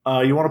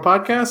You want a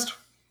podcast?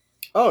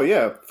 Oh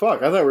yeah,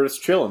 fuck! I thought we were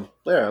just chilling.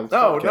 Yeah.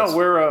 Oh no,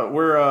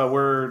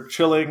 we're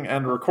chilling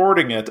and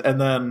recording it, and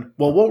then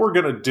what we're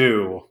gonna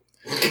do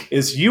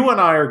is you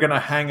and I are gonna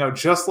hang out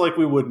just like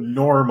we would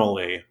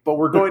normally, but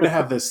we're going to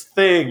have this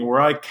thing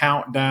where I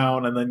count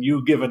down and then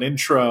you give an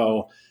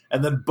intro,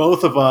 and then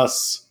both of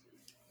us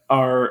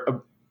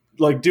are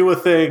like do a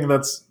thing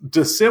that's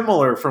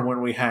dissimilar from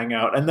when we hang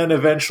out, and then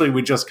eventually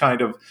we just kind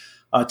of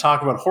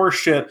talk about horse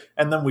shit,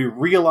 and then we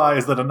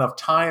realize that enough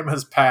time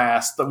has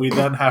passed that we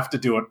then have to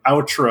do an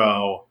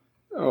outro,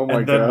 Oh my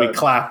and then god! we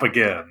clap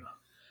again.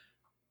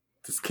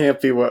 This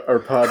can't be what our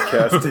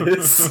podcast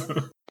is.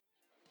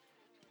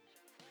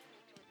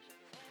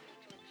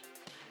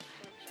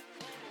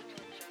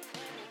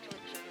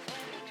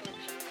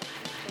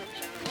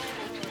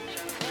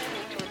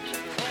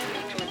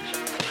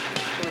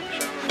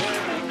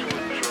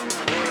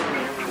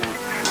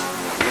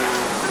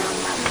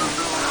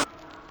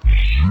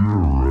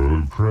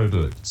 Zero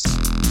credits.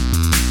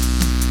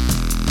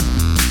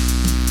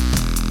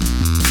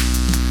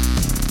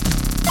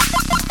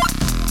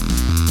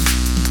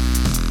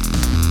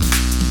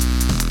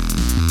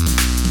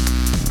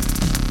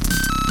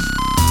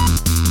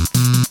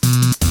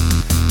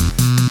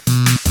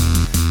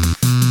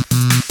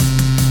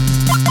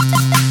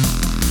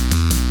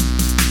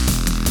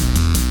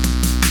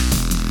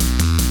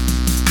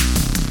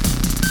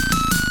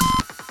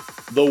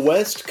 The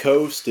West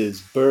Coast is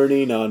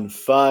burning on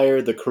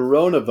fire. The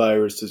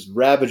coronavirus is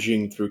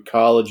ravaging through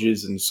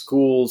colleges and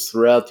schools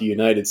throughout the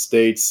United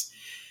States.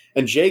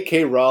 And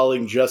J.K.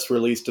 Rowling just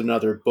released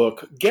another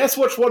book. Guess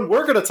which one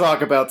we're going to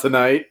talk about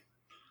tonight?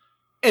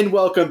 And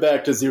welcome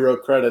back to Zero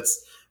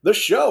Credits, the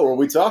show where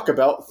we talk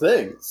about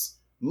things.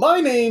 My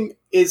name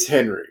is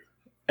Henry.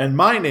 And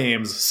my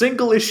name's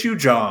Single Issue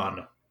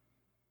John.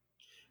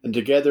 And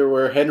together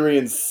we're Henry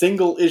and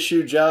Single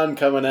Issue John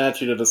coming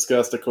at you to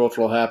discuss the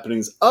cultural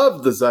happenings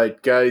of the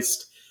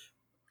zeitgeist.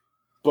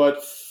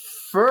 But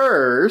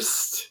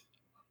first,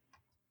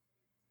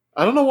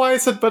 I don't know why I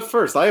said but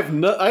first. I have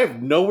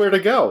nowhere to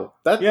go.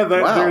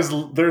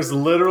 Wow. There's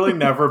literally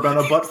never been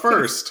a but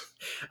first.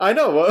 I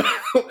know.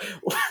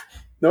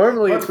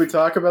 Normally we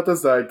talk about the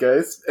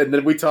zeitgeist, and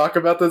then we talk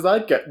about the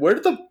zeitgeist. Where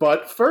did the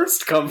but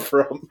first come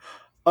from?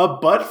 A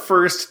but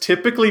first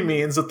typically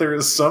means that there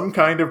is some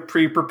kind of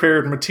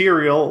pre-prepared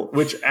material,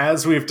 which,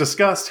 as we've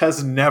discussed,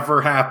 has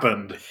never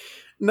happened.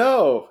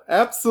 No,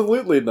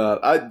 absolutely not.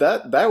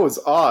 That was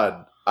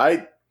odd.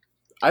 I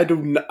do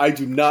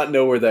not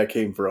know where that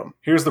came from.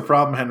 Here's the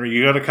problem, Henry.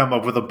 You got to come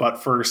up with a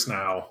but first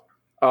now.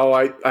 Oh,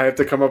 I have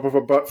to come up with a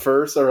but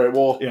first? All right,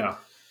 well... Yeah.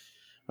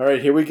 All right,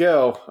 here we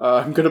go.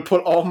 I'm going to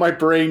put all my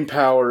brain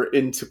power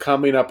into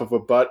coming up with a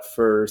but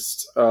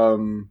first.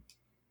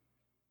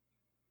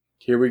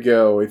 Here we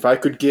go. If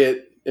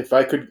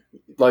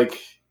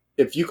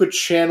you could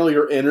channel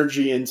your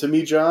energy into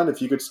me, John,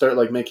 if you could start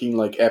like making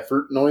like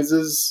effort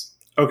noises.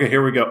 Okay,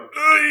 here we go.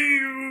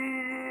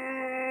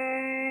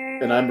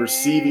 And I'm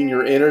receiving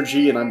your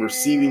energy, and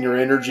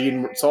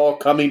and it's all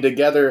coming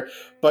together.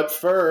 But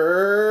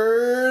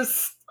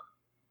first,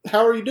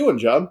 how are you doing,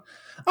 John?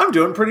 I'm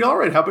doing pretty all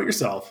right. How about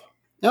yourself?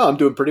 No, I'm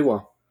doing pretty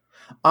well.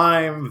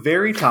 I'm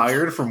very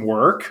tired from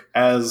work,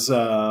 as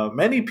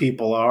many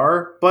people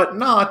are, but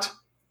not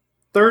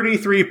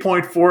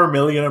 33.4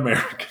 million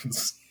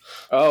Americans.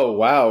 Oh,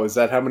 wow. Is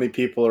that how many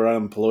people are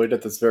unemployed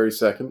at this very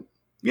second?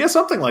 Yeah,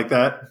 something like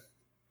that.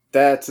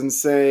 That's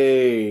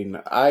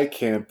insane. I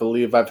can't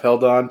believe I've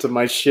held on to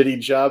my shitty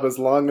job as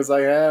long as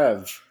I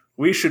have.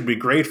 We should be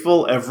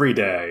grateful every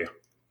day.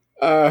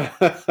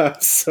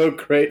 So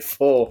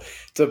grateful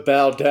to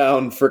bow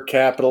down for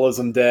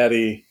capitalism,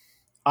 Daddy.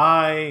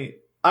 I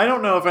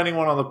don't know if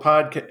anyone on the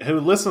podcast who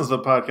listens to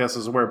the podcast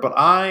is aware, but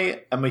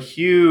I am a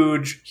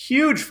huge,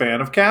 huge fan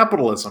of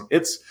capitalism.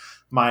 It's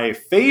my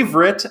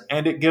favorite,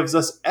 and it gives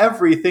us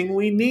everything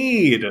we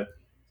need.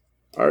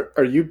 Are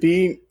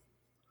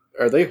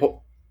they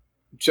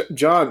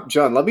John,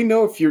 let me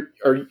know if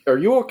are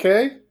you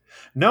okay?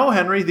 No,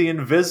 Henry, the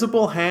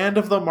invisible hand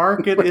of the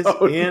market is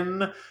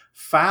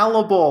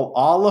infallible.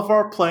 All of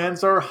our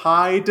plans are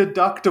high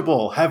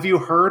deductible. Have you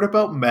heard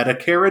about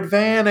Medicare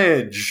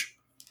Advantage?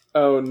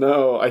 Oh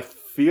no, I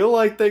feel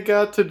like they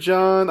got to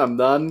John. I'm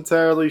not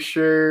entirely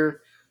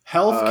sure.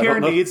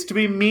 Healthcare needs to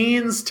be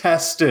means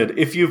tested.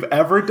 If you've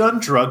ever done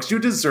drugs, you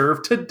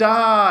deserve to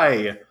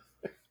die.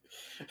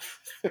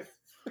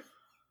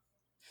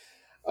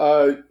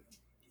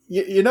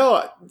 You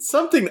know,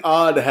 something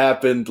odd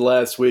happened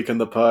last week on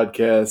the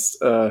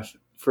podcast.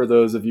 For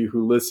those of you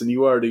who listen,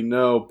 you already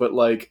know, but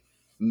like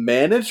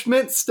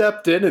management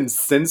stepped in and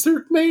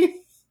censored me?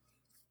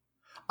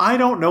 I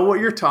don't know what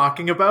you're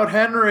talking about,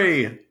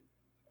 Henry.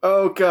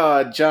 Oh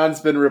god, John's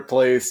been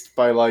replaced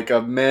by like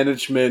a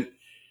management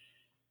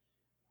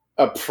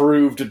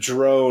approved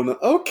drone.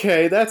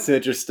 Okay, that's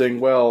interesting.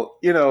 Well,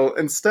 you know,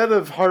 instead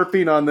of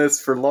harping on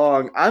this for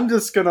long, I'm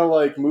just gonna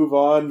like move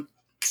on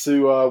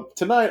to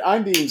tonight.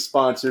 I'm being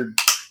sponsored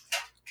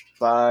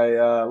by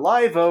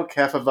Live Oak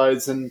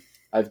Hefeweizen.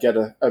 I've got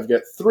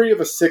 3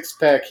 of a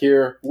 6-pack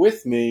here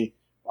with me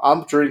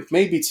I'm drink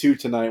maybe 2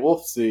 tonight. We'll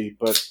see,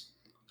 but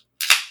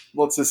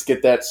let's just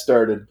get that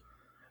started.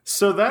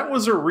 So that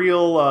was a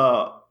real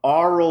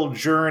aural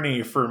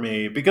journey for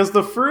me, because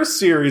the first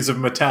series of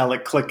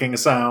metallic clicking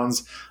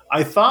sounds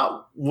I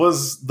thought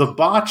was the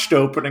botched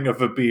opening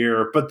of a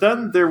beer, but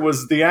then there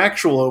was the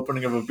actual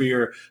opening of a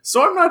beer,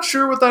 so I'm not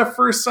sure what that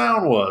first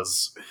sound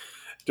was.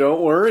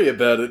 Don't worry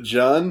about it,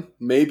 John.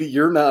 Maybe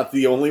you're not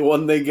the only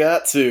one they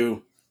got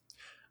to.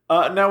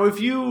 Now, have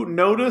you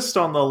noticed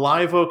on the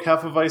Live Oak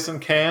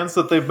Hefeweizen cans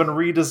that they've been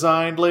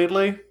redesigned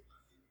lately?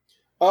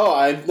 Oh,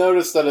 I've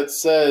noticed that it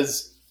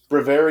says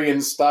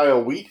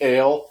Bavarian-style wheat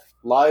ale,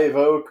 Live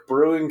Oak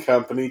Brewing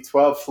Company,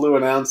 12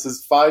 fluid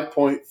ounces,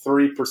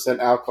 5.3%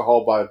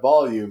 alcohol by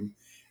volume.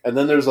 And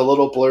then there's a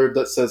little blurb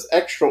that says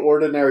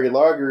extraordinary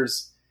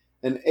lagers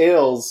and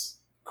ales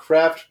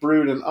craft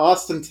brewed in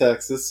Austin,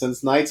 Texas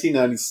since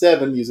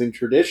 1997 using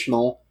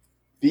traditional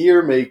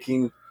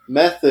beer-making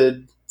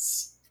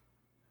methods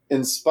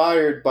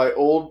inspired by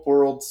old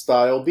world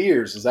style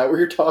beers. Is that what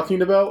you're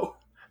talking about?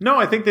 No,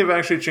 I think they've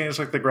actually changed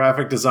like the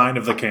graphic design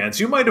of the cans.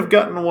 You might have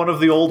gotten one of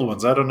the old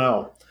ones. I don't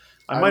know.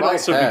 I might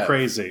also be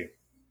crazy.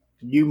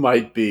 You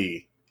might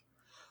be.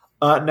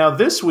 Now,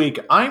 this week,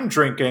 I'm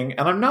drinking,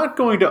 and I'm not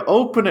going to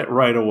open it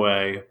right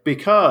away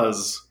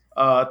because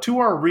to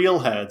our real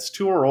heads,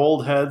 to our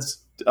old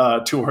heads,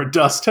 to our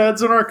dust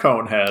heads, and our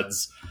cone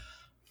heads,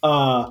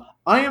 I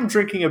am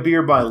drinking a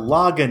beer by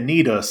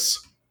Lagunitas.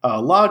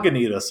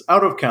 Lagunitas,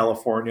 out of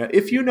California.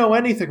 If you know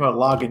anything about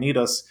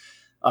Lagunitas,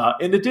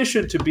 in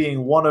addition to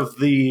being one of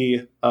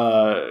the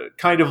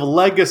kind of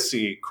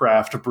legacy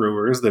craft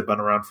brewers, they've been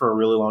around for a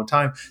really long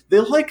time, they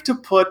like to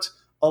put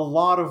a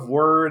lot of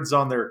words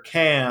on their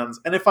cans.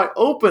 And if I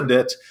opened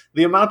it,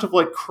 the amount of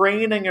like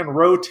craning and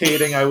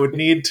rotating I would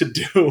need to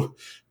do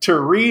to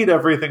read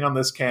everything on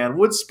this can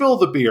would spill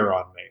the beer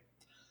on me.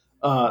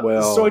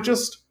 So I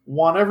just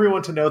want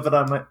everyone to know that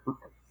I'm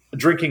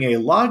drinking a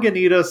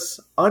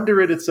Lagunitas.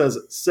 Under it, it says,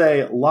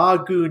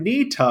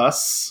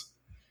 Lagunitas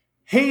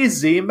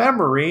Hazy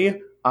Memory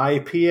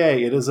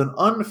IPA. It is an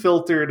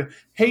unfiltered,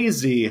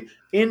 hazy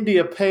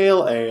India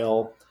Pale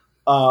Ale.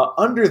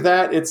 Under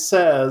that, it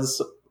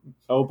says,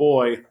 oh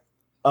boy,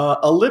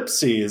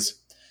 ellipses.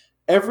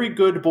 Every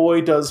good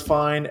boy does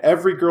fine.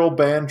 Every girl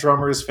band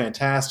drummer is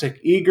fantastic.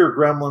 Eager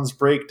gremlins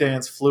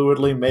breakdance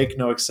fluidly, make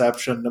no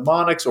exception.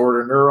 Mnemonics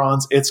order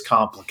neurons. It's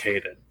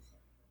complicated.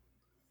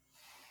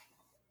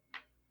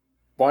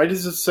 Why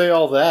does it say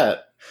all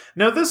that?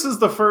 Now, this is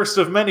the first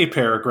of many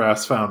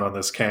paragraphs found on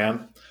this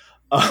can,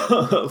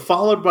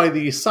 followed by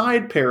the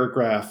side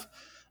paragraph.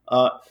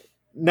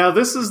 Now,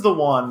 this is the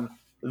one.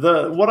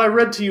 What I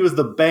read to you is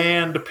the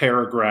band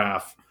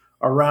paragraph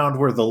around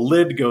where the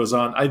lid goes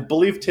on. I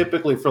believe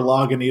typically for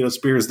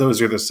Lagunitas beers,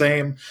 those are the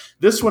same.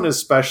 This one is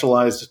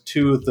specialized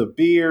to the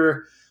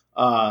beer.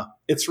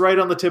 It's right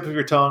on the tip of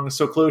your tongue,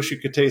 so close you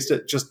could taste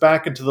it. Just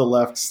back and to the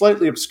left,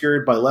 slightly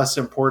obscured by less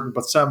important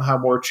but somehow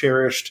more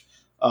cherished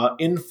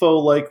info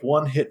like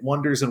one-hit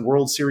wonders and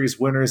World Series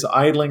winners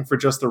idling for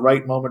just the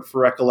right moment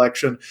for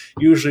recollection,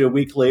 usually a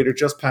week later,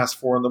 just past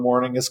 4 in the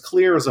morning, as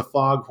clear as a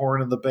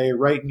foghorn in the bay,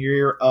 right in your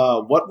ear.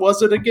 What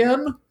was it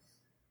again?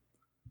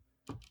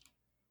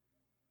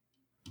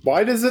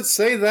 Why does it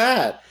say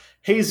that?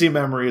 Hazy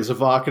memory is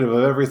evocative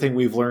of everything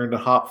we've learned in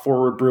hop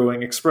forward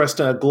brewing, expressed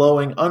in a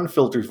glowing,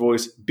 unfiltered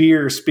voice.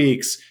 Beer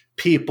speaks,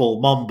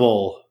 people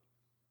mumble.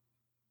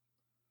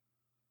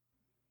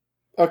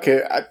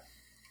 Okay,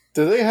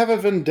 do they have a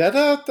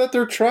vendetta that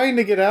they're trying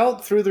to get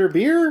out through their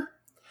beer?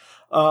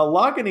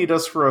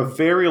 Lagunitas for a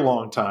very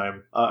long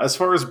time. As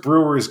far as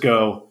brewers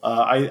go,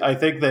 I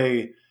think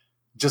they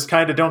just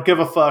kind of don't give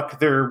a fuck.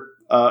 Their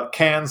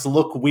cans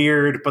look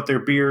weird, but their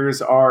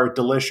beers are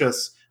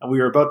delicious. And we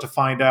are about to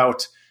find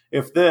out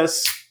if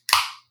this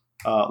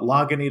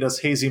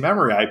Lagunitas Hazy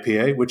Memory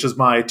IPA, which is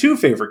my 2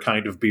 favorite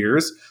kind of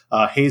beers,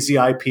 hazy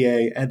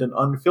IPA and an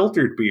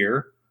unfiltered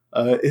beer,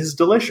 is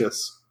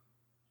delicious.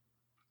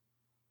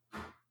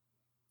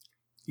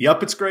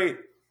 Yup, it's great.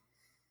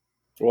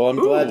 Well, I'm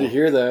glad to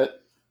hear that.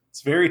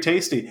 It's very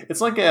tasty.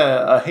 It's like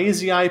a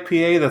hazy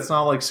IPA that's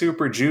not like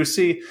super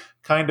juicy,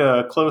 kind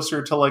of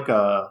closer to like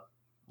a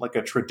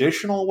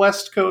traditional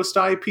West Coast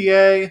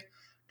IPA,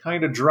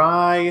 kind of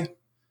dry.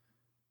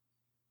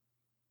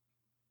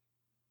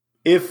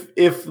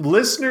 If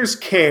listeners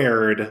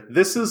cared,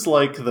 this is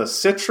like the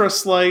Citra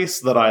Slice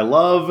that I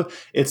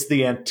love. It's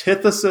the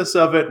antithesis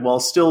of it while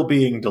still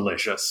being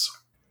delicious.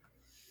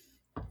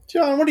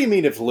 John, what do you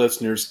mean if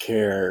listeners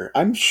care?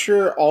 I'm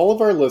sure all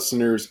of our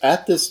listeners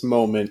at this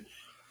moment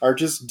are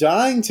just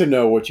dying to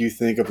know what you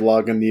think of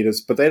Lagunitas,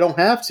 but they don't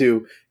have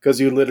to because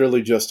you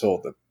literally just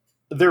told them.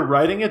 They're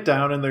writing it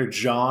down in their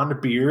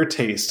John Beer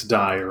Taste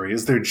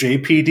Diaries, their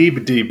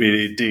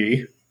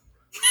JPDBD.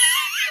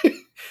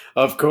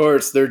 Of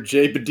course, they're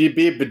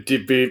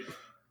JPDBD.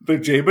 The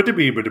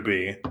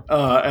JPDBD.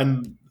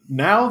 And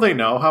now they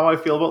know how I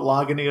feel about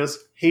Lagunitas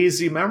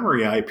Hazy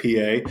Memory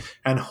IPA,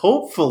 and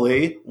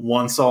hopefully,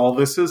 once all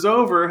this is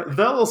over,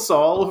 they'll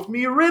solve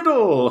me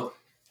riddle.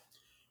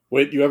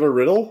 Wait, you have a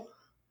riddle?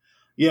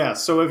 Yeah,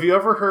 so have you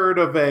ever heard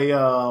of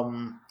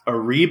a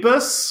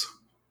rebus?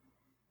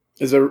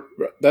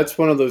 That's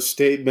one of those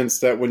statements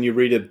that when you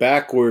read it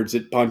backwards,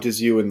 it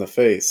punches you in the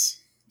face.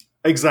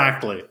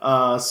 Exactly.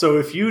 So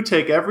if you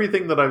take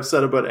everything that I've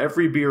said about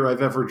every beer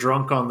I've ever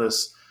drunk on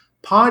this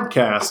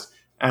podcast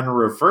and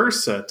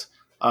reverse it,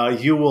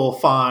 you will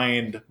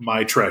find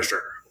my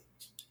treasure.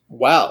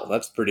 Wow,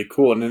 that's pretty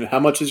cool. And then how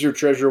much is your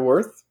treasure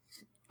worth?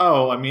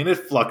 Oh, I mean, it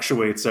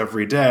fluctuates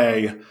every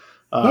day.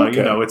 Okay.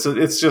 You know,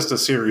 it's just a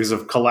series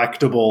of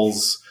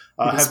collectibles.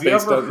 Have you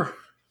ever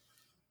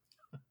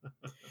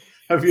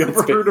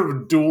heard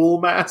of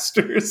Duel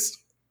Masters?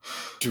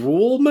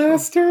 Duel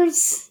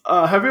Masters?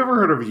 Have you ever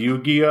heard of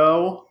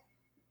Yu-Gi-Oh?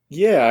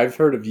 Yeah, I've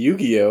heard of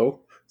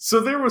Yu-Gi-Oh.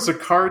 So there was a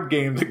card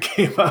game that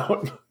came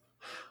out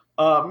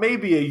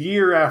maybe a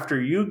year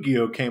after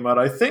Yu-Gi-Oh came out,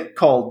 I think,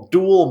 called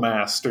Duel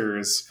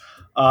Masters.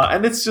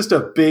 And it's just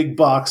a big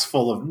box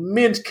full of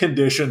mint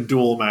condition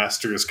Duel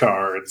Masters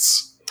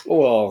cards.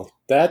 Well,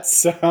 that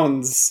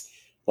sounds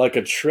like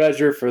a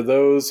treasure for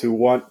those who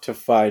want to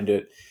find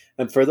it.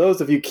 And for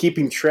those of you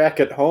keeping track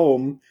at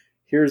home,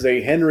 here's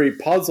a Henry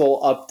puzzle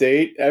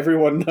update.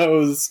 Everyone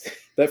knows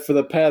that for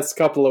the past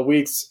couple of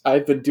weeks,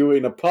 I've been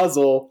doing a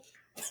puzzle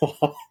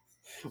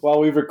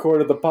while we've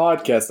recorded the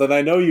podcast. And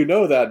I know you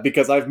know that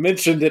because I've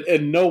mentioned it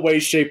in no way,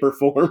 shape, or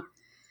form.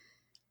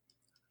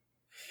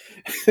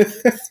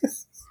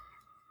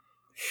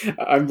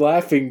 I'm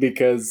laughing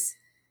because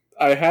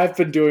I have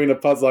been doing a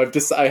puzzle.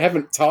 I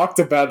haven't talked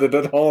about it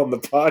at all on the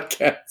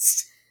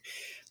podcast.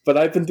 But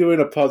I've been doing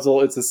a puzzle.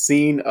 It's a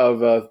scene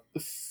of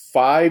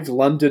 5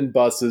 London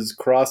buses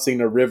crossing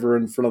a river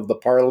in front of the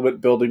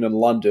Parliament building in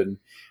London.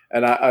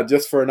 And I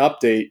just for an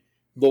update,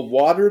 the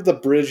water, the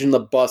bridge, and the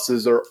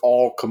buses are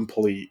all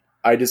complete.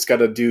 I just got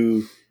to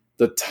do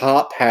the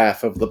top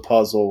half of the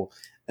puzzle,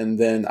 and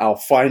then I'll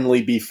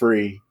finally be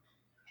free.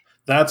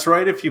 That's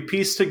right. If you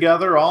piece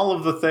together all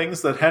of the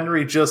things that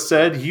Henry just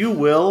said, you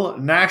will,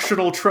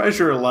 national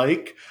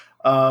treasure-like,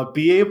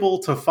 be able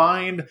to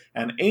find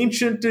an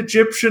ancient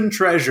Egyptian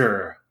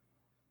treasure.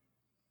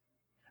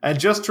 And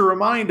just to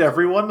remind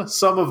everyone,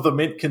 some of the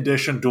mint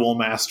condition Duel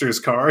Masters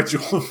cards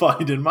you'll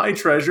find in my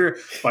treasure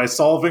by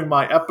solving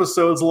my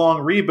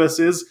episodes-long rebus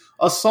is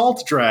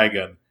Assault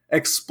Dragon,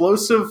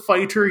 Explosive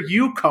Fighter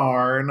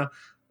Yukarn,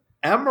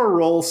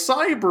 Emerald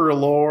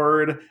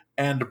Cyberlord,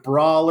 and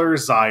Brawler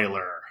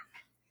Xyler.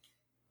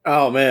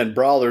 Oh man,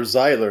 Brawler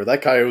Xyler.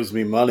 That guy owes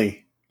me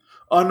money.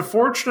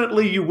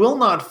 Unfortunately, you will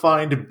not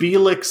find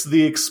Belix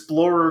the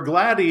Explorer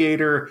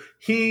Gladiator.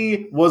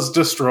 He was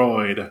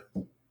destroyed.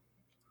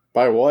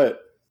 By what?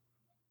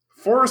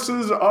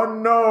 Forces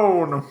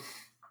unknown.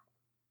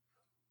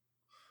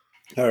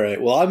 All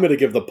right. Well, I'm going to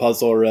give the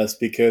puzzle a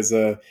rest because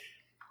the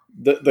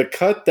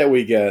cut that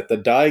we get, the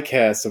die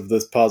cast of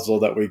this puzzle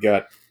that we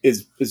got,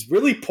 is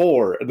really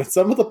poor, and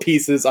some of the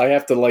pieces I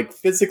have to like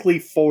physically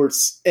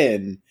force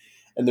in,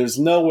 and there's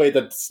no way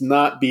that's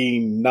not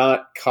being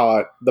not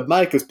caught. The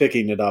mic is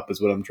picking it up,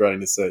 is what I'm trying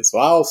to say. So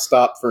I'll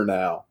stop for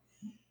now,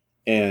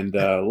 and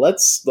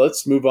let's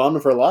move on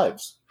with our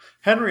lives.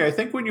 Henry, I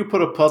think when you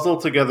put a puzzle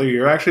together,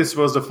 you're actually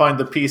supposed to find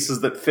the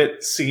pieces that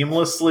fit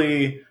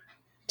seamlessly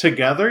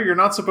together. You're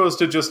not supposed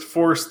to just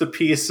force the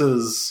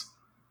pieces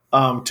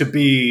to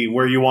be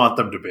where you want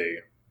them to be.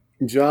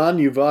 John,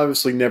 you've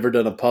obviously never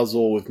done a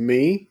puzzle with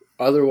me.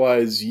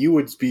 Otherwise, you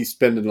would be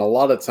spending a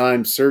lot of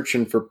time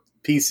searching for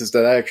pieces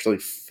that actually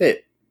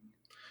fit.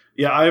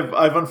 Yeah,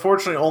 I've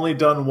unfortunately only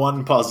done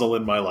one puzzle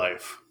in my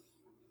life.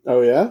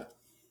 Oh, yeah?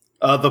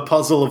 The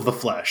Puzzle of the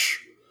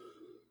Flesh.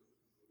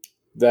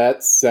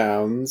 That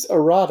sounds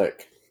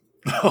erotic.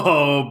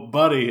 Oh,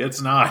 buddy,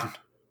 it's not.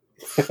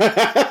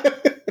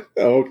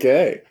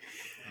 Okay.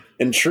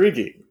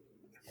 Intriguing.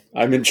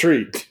 I'm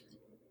intrigued.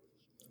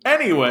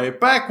 Anyway,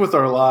 back with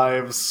our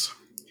lives.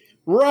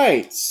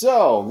 Right,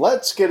 so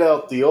let's get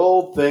out the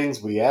old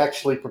things we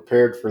actually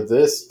prepared for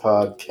this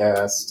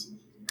podcast.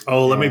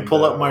 Oh, let me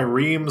pull out my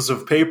reams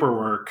of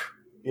paperwork.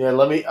 Yeah,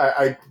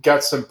 I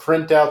got some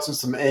printouts and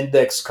some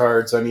index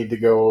cards I need to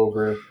go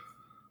over.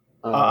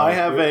 I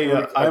have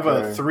a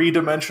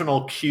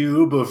 3-dimensional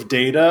cube of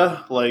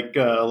data, like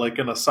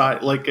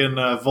in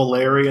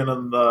Valerian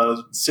and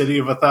the City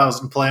of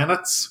 1,000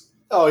 Planets.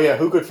 Oh yeah,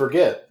 who could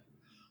forget?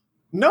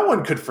 No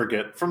one could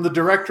forget. From the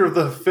director of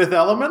The Fifth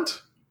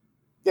Element.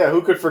 Yeah,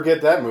 who could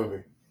forget that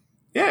movie?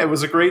 Yeah, it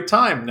was a great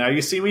time. Now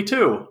you see me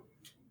too.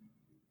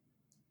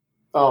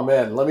 Oh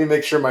man, let me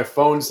make sure my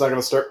phone's not going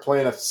to start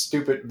playing a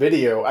stupid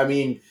video. I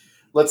mean,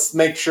 let's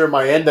make sure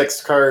my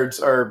index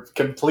cards are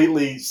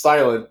completely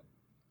silent.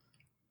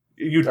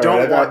 You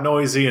don't want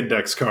noisy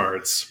index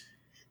cards.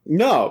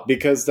 No,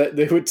 because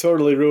they would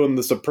totally ruin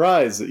the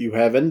surprise that you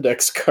have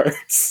index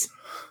cards.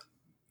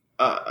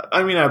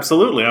 I mean,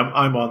 absolutely.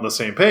 I'm on the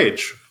same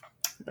page.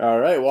 All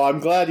right. Well, I'm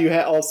glad you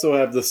also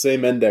have the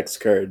same index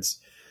cards.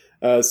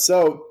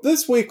 So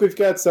this week we've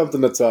got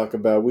something to talk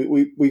about.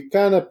 We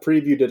kind of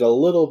previewed it a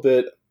little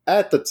bit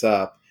at the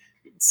top.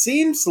 It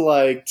seems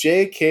like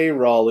J.K.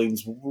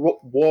 Rowling's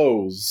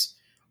woes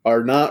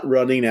are not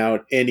running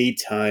out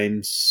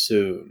anytime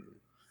soon.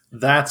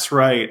 That's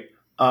right.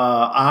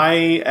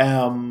 I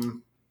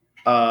am,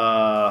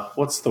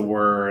 what's the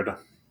word?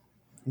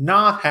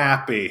 Not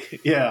happy.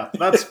 Yeah,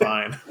 that's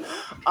fine.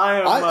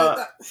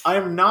 I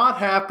am not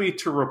happy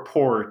to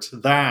report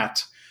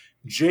that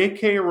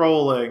J.K.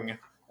 Rowling,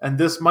 and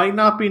this might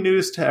not be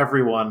news to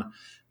everyone,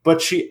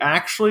 but she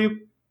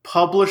actually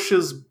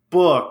publishes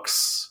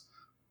books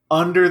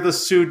under the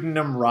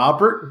pseudonym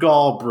Robert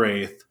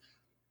Galbraith,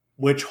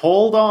 which,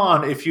 hold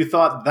on, if you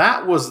thought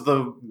that was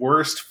the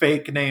worst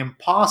fake name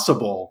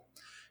possible,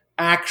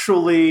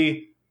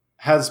 actually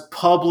has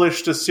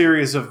published a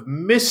series of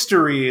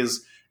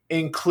mysteries,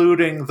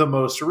 including the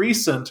most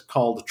recent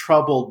called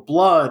Troubled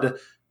Blood.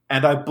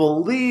 And I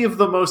believe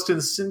the most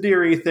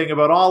incendiary thing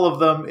about all of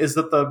them is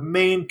that the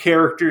main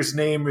character's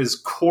name is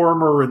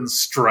Cormoran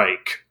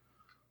Strike.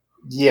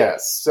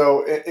 Yes,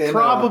 so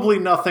probably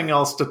nothing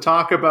else to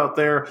talk about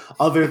there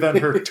other than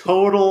her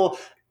total,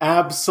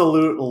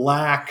 absolute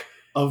lack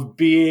of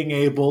being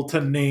able to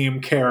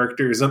name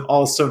characters and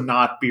also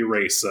not be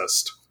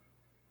racist.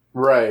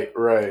 Right.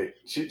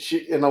 She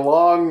in a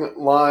long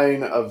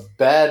line of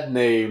bad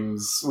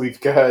names,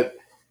 we've got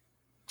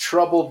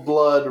Troubled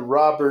Blood,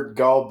 Robert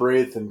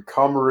Galbraith, and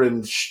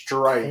Cormoran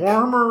Strike.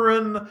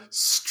 Cormoran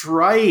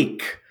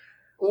Strike.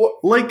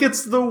 Like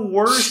it's the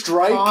worst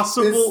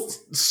possible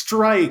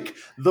Strike.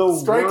 Strike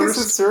worst is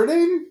his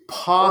surname?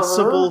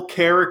 possible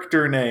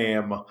character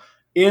name.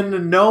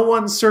 In no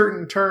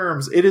uncertain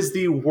terms, it is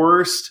the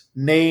worst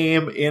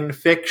name in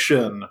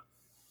fiction.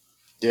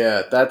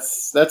 Yeah,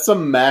 that's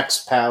some Max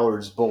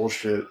Powers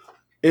bullshit.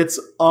 It's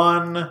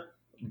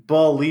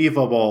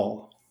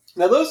unbelievable.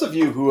 Now, those of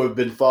you who have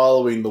been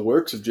following the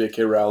works of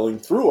J.K. Rowling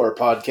through our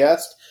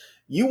podcast,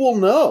 you will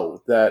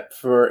know that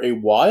for a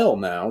while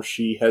now,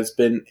 she has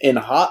been in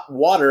hot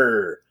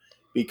water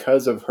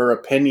because of her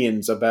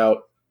opinions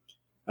about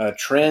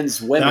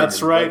trans women.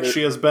 That's right.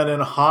 She has been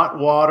in hot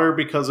water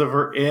because of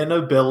her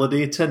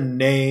inability to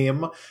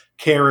name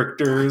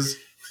characters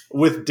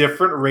with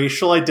different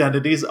racial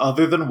identities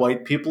other than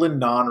white people in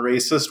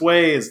non-racist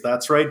ways.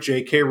 That's right.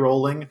 J.K.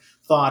 Rowling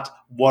thought,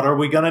 what are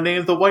we going to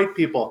name the white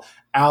people?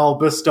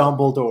 Albus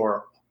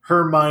Dumbledore,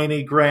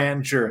 Hermione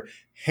Granger,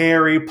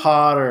 Harry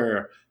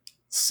Potter,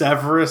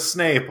 Severus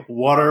Snape.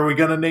 What are we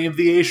going to name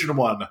the Asian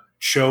one?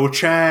 Cho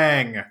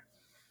Chang.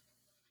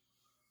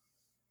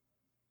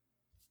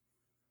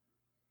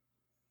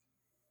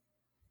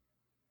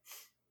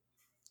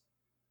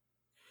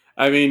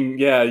 I mean,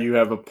 yeah, you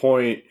have a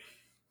point.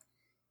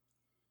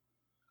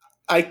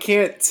 I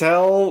can't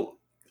tell.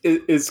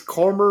 Is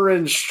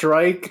Cormoran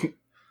Strike...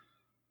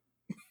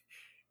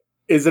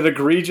 Is it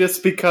egregious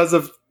because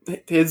of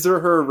his or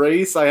her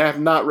race? I have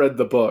not read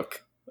the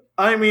book.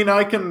 I mean,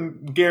 I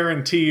can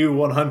guarantee you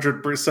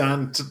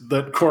 100%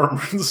 that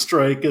Cormoran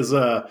Strike is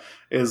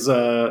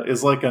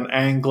like an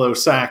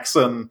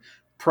Anglo-Saxon,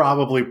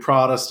 probably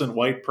Protestant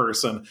white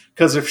person.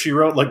 Because if she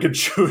wrote like a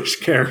Jewish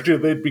character,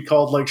 they'd be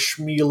called like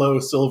Shmilo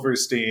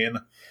Silverstein.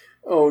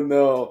 Oh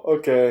no.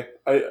 Okay.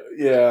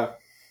 Yeah.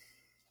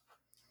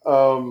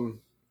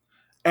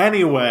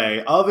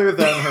 Anyway, other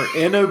than her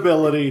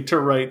inability to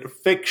write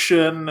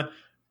fiction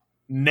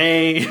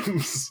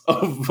names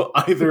of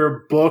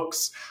either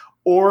books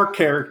or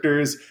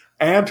characters,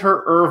 and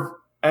her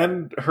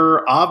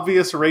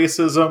obvious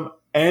racism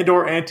and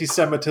or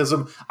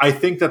anti-Semitism, I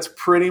think that's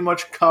pretty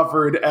much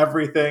covered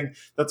everything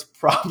that's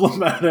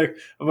problematic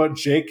about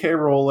J.K.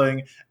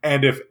 Rowling.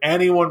 And if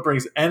anyone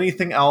brings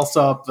anything else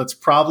up that's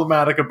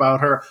problematic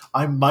about her,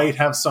 I might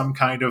have some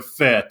kind of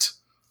fit.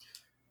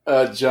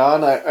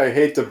 John, I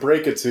hate to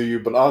break it to you,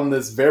 but on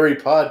this very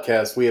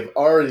podcast, we have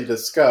already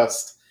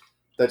discussed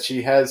that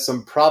she has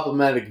some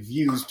problematic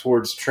views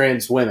towards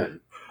trans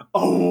women.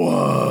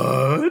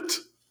 Oh, what?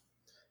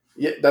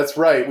 Yeah, that's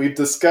right. We've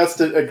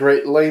discussed it at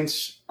great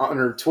length on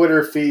her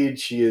Twitter feed.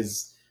 She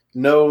is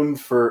known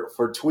for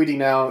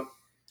tweeting out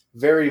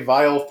very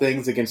vile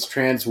things against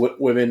trans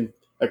women,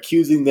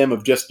 accusing them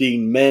of just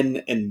being men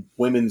in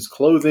women's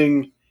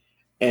clothing,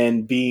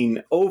 and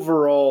being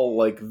overall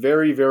like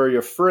very, very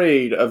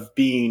afraid of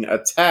being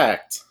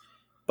attacked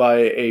by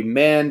a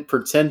man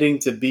pretending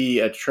to be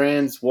a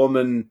trans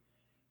woman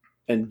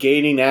and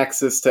gaining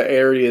access to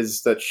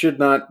areas that should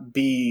not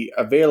be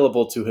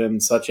available to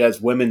him, such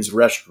as women's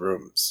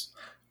restrooms.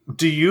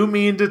 Do you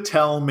mean to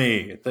tell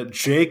me that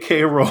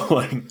J.K.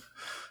 Rowling,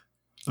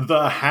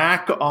 the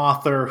hack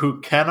author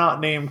who cannot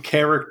name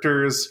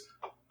characters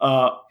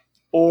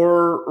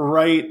or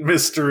write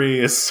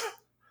mysteries,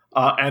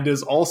 and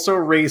is also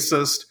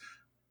racist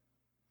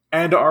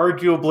and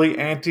arguably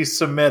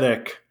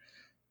anti-Semitic,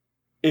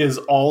 is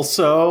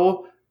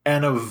also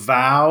an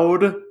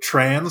avowed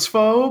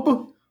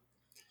transphobe?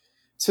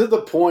 To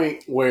the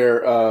point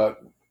where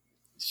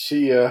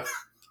she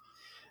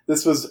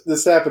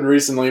this happened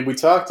recently. We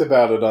talked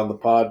about it on the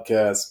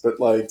podcast, but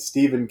like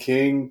Stephen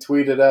King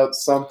tweeted out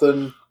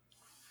something,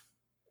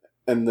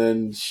 and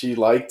then she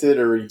liked it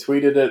or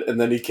retweeted it, and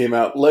then he came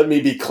out, "Let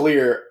me be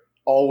clear,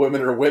 all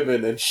women are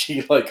women," and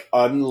she like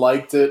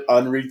unliked it,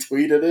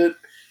 unretweeted it.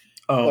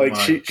 Oh like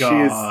my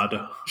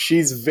God.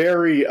 She's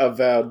very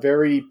avowed,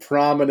 very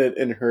prominent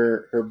in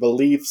her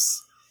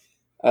beliefs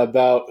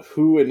about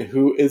who and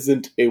who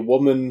isn't a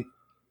woman.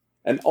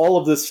 And all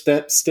of this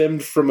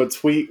stemmed from a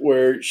tweet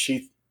where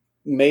she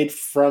made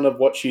fun of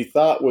what she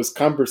thought was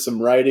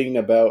cumbersome writing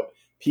about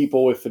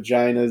people with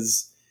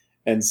vaginas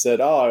and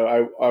said,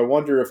 "Oh, I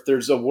wonder if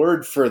there's a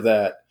word for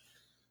that."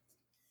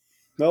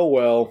 Oh,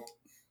 well.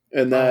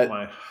 And that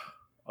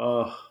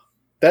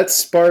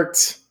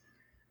sparked,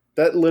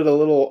 that lit a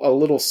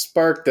little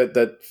spark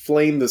that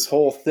flamed this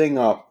whole thing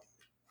up.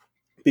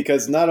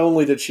 Because not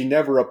only did she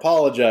never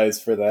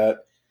apologize for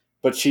that,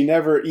 but she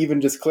never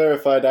even just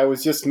clarified, I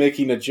was just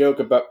making a joke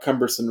about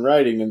cumbersome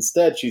writing.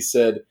 Instead, she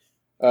said,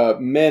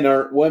 men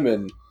aren't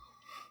women.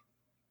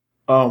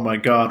 Oh my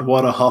god,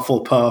 what a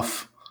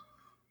Hufflepuff.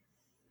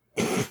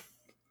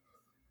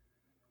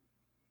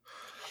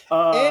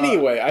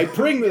 Anyway, I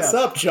bring this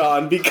up,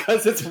 John,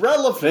 because it's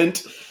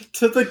relevant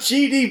to the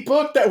GD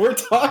book that we're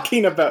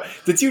talking about.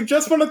 Did you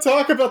just want to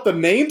talk about the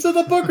names of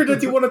the book, or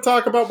did you want to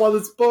talk about why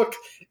this book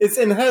is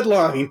in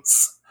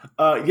headlines?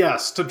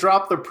 Yes, to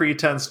drop the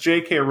pretense,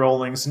 J.K.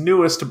 Rowling's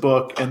newest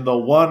book in the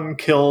One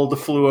Killed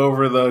Flew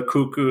Over the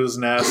Cuckoo's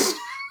Nest,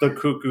 The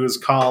Cuckoo's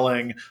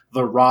Calling,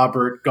 the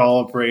Robert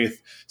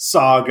Galbraith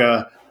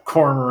saga,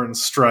 Cormoran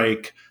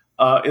Strike,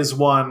 is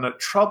one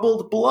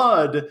Troubled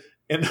Blood,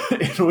 in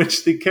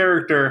which the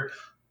character,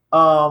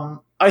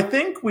 I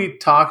think we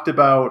talked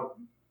about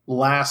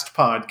last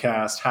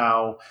podcast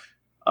how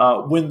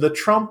when the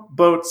Trump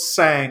boat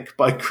sank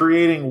by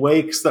creating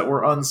wakes that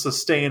were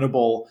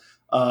unsustainable,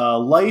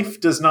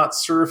 life does not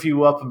serve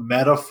you up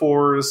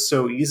metaphors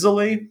so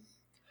easily.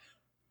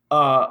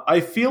 I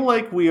feel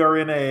like we are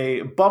in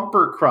a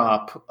bumper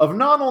crop of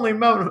not only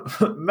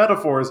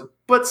metaphors,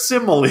 but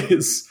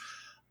similes,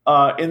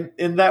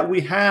 in that we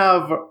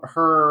have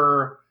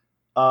her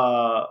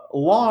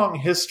long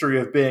history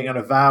of being an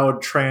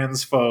avowed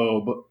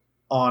transphobe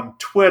on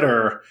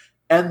Twitter,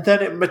 and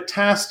then it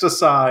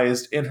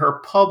metastasized in her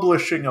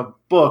publishing a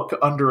book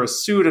under a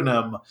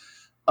pseudonym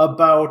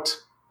about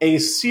a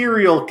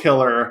serial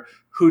killer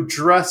who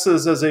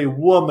dresses as a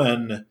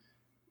woman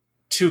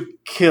to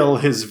kill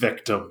his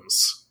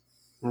victims.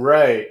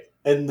 Right.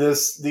 And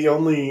the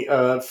only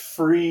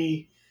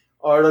free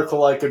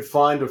article I could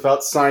find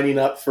without signing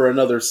up for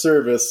another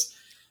service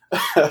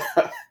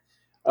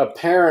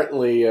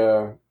apparently,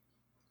 I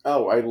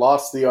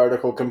lost the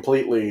article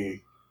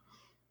completely.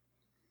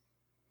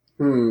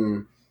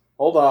 Hold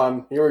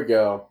on. Here we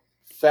go.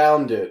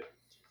 Found it.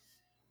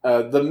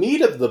 The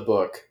meat of the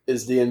book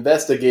is the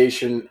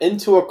investigation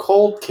into a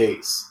cold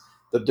case,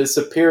 the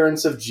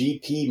disappearance of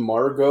G.P.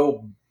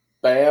 Margot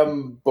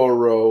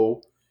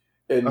Bamborough.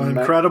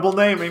 Incredible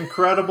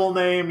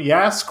name.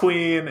 Yes,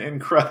 Queen.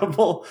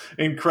 Incredible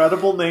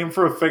name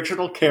for a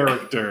fictional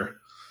character.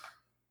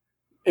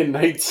 In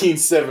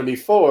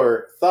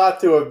 1974,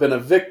 thought to have been a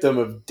victim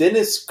of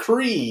Dennis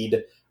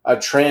Creed, a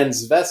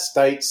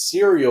transvestite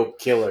serial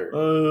killer.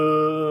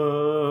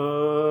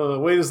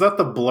 Wait, is that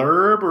the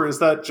blurb, or is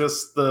that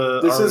just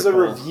the This article? is a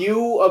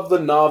review of the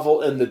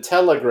novel in The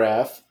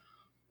Telegraph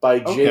by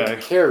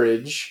Jake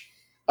Carriage.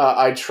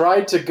 I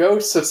tried to go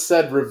to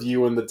said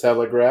review in The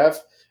Telegraph,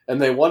 and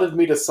they wanted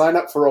me to sign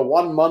up for a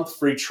 1-month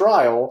free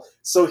trial,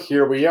 so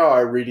here we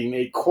are, reading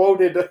a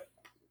quoted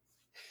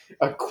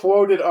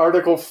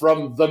article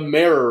from The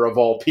Mirror, of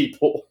all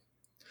people.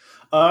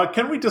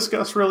 Can we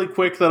discuss really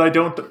quick that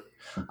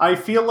I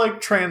feel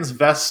like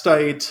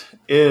transvestite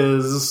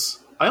is...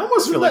 I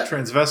almost feel like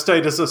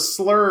transvestite is a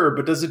slur,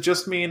 but does it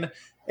just mean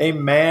a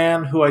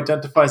man who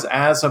identifies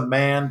as a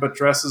man but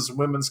dresses in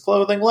women's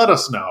clothing? Let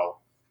us know.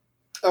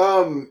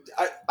 I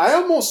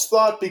almost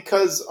thought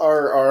because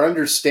our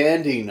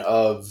understanding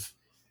of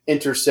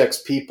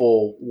intersex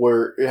people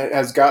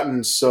has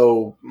gotten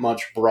so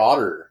much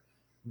broader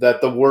that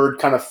the word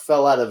kind of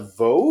fell out of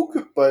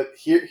vogue, but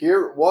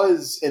here it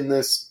was in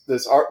this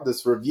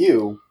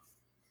review.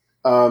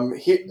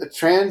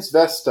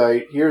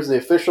 Transvestite, here's the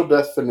official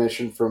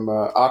definition from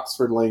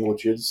Oxford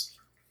Languages: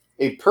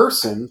 a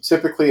person,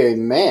 typically a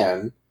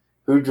man,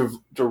 who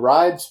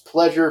derives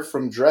pleasure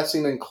from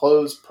dressing in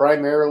clothes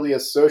primarily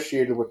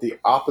associated with the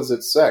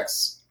opposite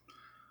sex.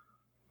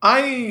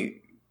 I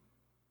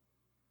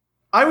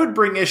would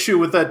bring issue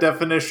with that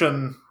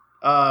definition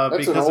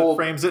because it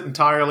frames it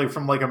entirely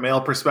from like a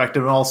male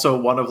perspective, and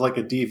also one of like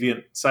a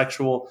deviant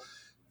sexual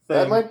thing.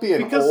 That might be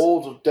an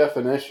old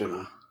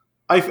definition.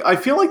 I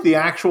feel like the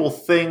actual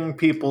thing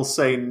people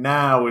say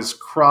now is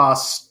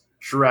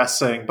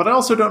cross-dressing, but I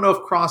also don't know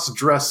if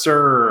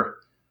cross-dresser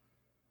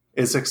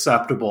is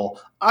acceptable.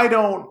 I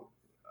don't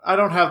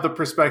have the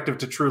perspective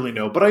to truly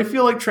know, but I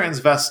feel like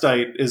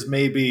transvestite is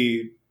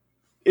maybe...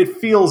 It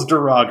feels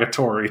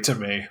derogatory to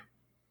me.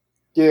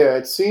 Yeah,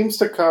 it seems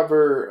to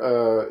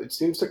cover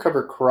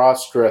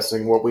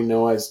cross-dressing, what we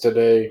know as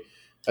today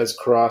as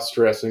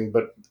cross-dressing,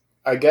 but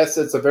I guess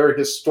it's a very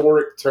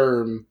historic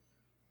term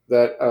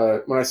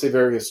that, when I say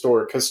very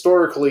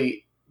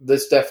historically,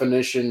 this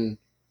definition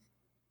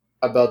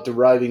about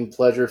deriving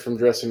pleasure from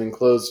dressing in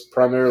clothes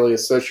primarily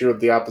associated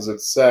with the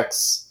opposite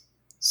sex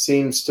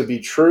seems to be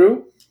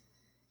true.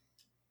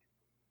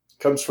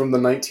 Comes from the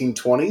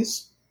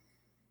 1920s.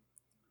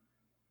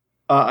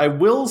 I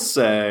will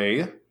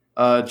say,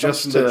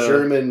 just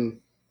to...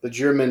 the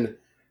German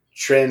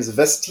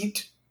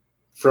transvestite,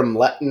 from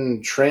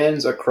Latin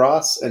trans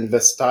across and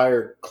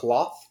vestire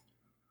cloth.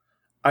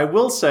 I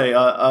will say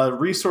a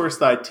resource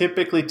that I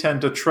typically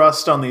tend to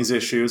trust on these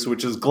issues,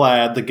 which is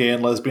GLAAD, the Gay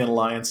and Lesbian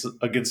Alliance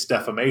Against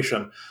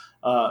Defamation,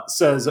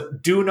 says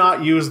do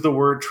not use the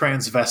word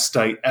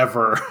transvestite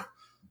ever.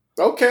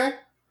 Okay,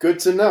 good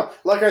to know.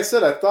 Like I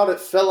said, I thought it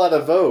fell out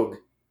of vogue.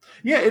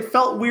 Yeah, it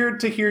felt weird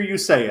to hear you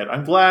say it.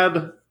 I'm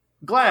glad.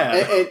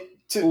 And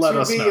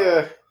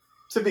to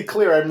be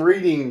clear,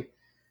 I'm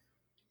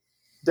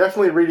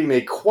definitely reading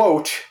a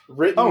quote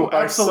written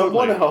by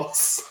someone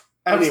else.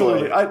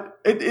 Absolutely. Anyway.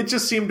 It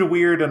just seemed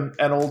weird and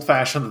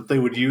old-fashioned that they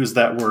would use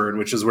that word,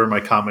 which is where my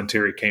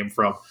commentary came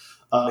from.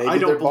 Maybe I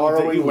don't they're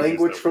borrowing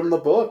language from the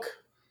book.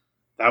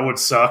 That would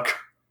suck.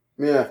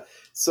 Yeah.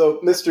 So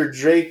Mr.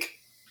 Jake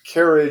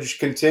Carriage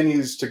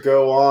continues to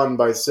go on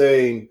by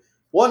saying,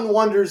 one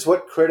wonders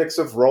what critics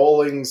of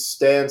Rowling's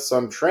stance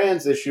on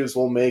trans issues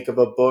will make of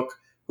a book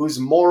whose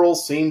moral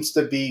seems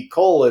to be,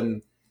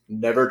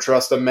 never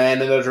trust a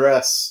man in a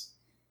dress.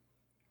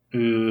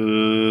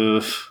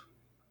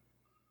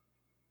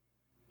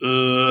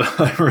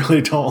 I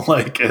really don't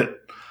like it.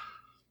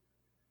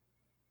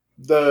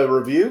 The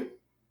review?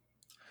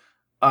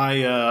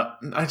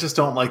 I just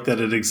don't like that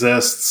it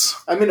exists.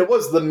 I mean, it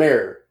was the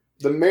Mirror.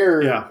 The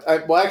Mirror... Yeah.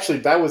 Actually,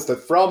 that was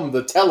from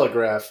the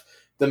Telegraph.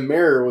 The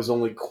Mirror was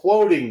only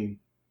quoting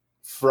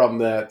from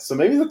that. So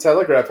maybe the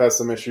Telegraph has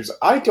some issues.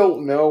 I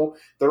don't know.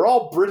 They're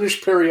all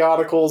British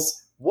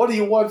periodicals. What do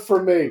you want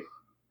from me?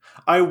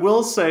 I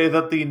will say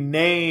that the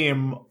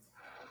name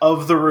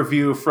of the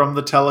review from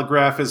the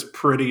Telegraph is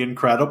pretty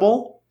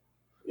incredible.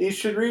 You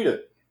should read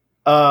it.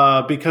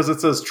 Because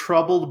it says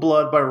Troubled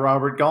Blood by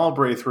Robert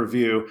Galbraith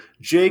review.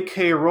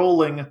 J.K.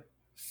 Rowling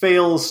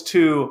fails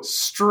to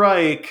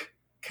strike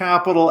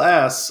capital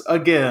S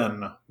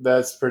again.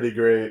 That's pretty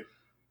great.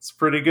 It's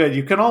pretty good.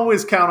 You can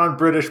always count on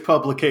British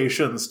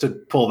publications to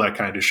pull that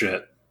kind of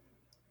shit.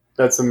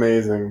 That's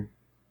amazing.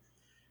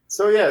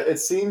 So yeah, it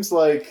seems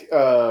like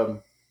one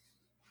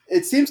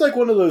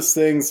of those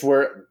things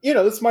where,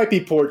 this might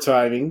be poor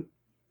timing.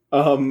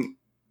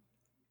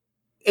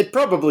 It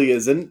probably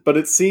isn't, but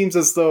it seems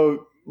as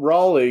though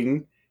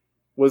Rowling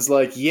was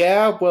like,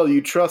 yeah, well,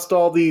 you trust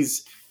all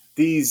these,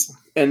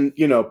 and,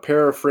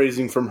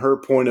 paraphrasing from her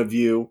point of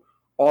view,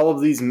 all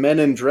of these men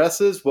in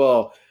dresses,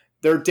 well,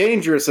 they're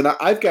dangerous, and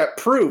I've got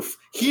proof.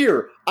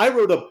 Here, I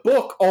wrote a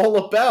book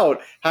all about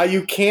how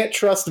you can't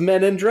trust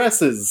men in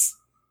dresses.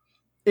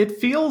 It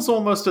feels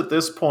almost at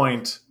this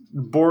point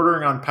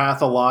bordering on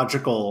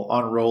pathological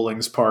on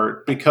Rowling's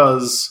part,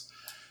 because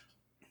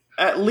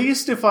at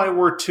least if I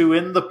were to,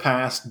 in the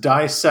past,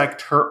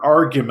 dissect her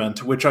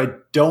argument, which I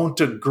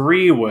don't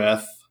agree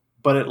with,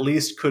 but at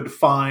least could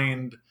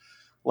find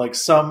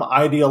some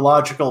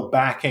ideological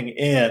backing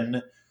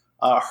in,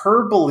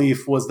 her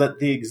belief was that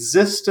the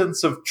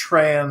existence of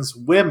trans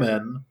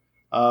women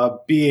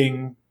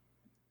being,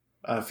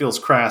 feels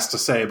crass to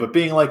say, but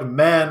being like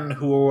men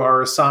who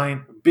are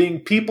being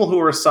people who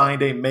are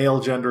assigned a male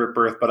gender at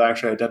birth but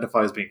actually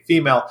identify as being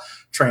female,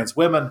 trans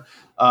women,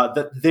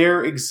 that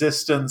their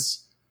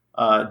existence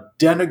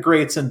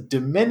denigrates and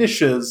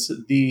diminishes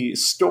the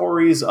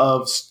stories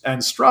of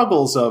and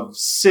struggles of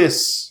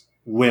cis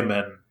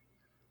women,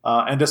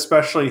 and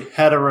especially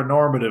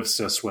heteronormative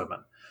cis women.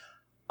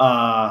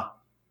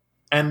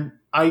 And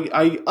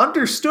I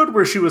understood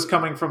where she was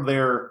coming from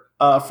there,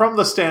 from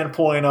the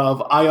standpoint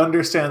of, I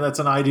understand that's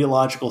an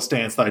ideological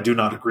stance that I do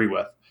not agree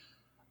with.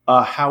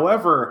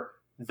 However,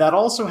 that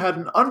also had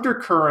an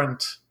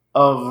undercurrent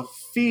of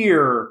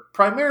fear,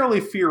 primarily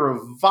fear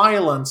of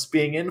violence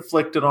being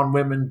inflicted on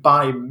women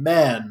by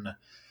men.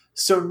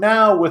 So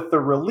now, with the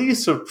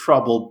release of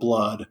Troubled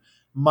Blood,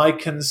 my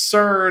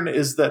concern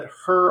is that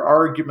her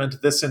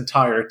argument this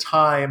entire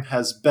time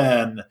has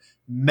been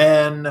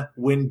men,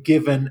 when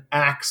given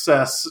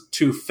access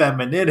to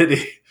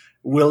femininity,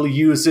 will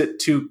use it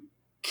to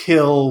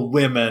kill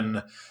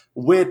women,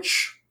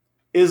 which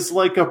is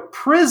like a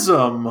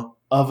prism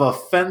of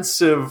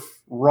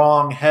offensive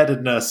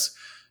wrong-headedness,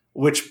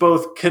 which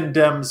both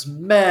condemns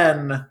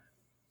men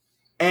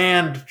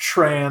and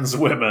trans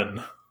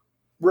women.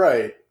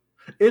 Right.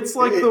 It's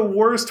like the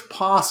worst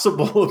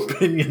possible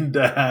opinion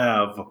to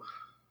have.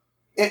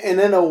 And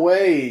in a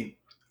way,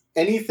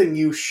 anything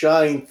you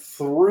shine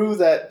through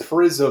that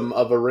prism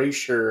of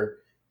erasure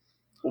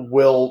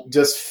will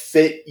just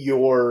fit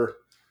your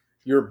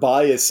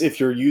bias if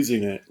you're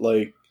using it.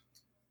 Like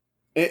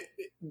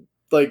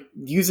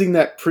using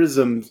that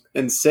prism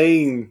and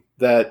saying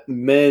that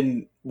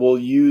men will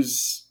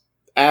use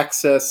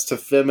access to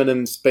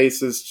feminine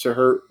spaces to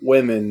hurt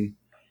women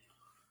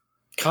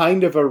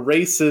kind of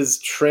erases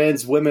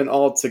trans women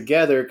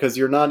altogether, because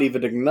you're not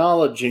even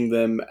acknowledging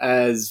them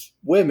as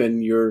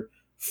women. You're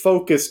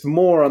focused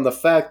more on the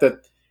fact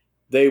that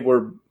they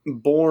were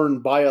born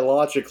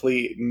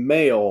biologically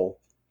male.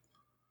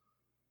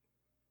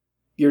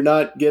 You're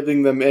not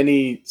giving them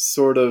any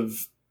sort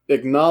of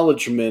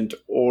acknowledgement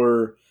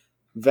or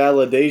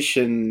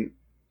validation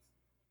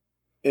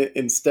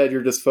Instead,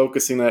 you're just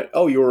focusing that,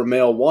 oh, you were a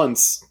male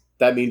once,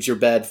 that means you're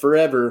bad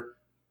forever.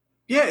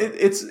 Yeah,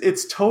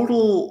 it's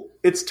total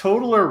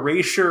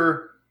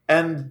erasure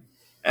and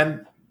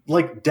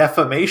like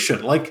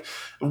defamation. Like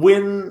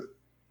when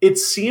it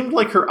seemed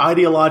like her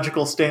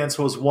ideological stance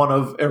was one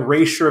of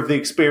erasure of the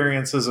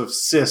experiences of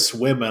cis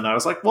women, I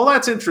was like, well,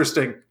 that's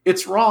interesting.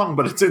 It's wrong,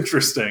 but it's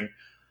interesting.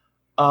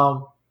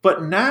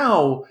 But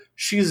now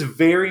she's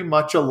very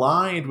much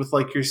aligned with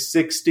like your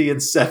 60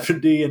 and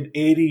 70 and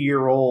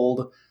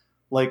 80-year-old,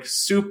 like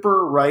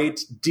super right,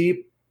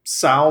 deep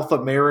South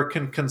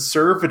American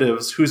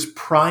conservatives whose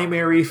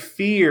primary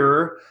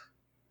fear,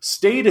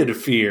 stated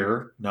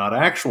fear, not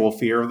actual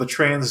fear, of the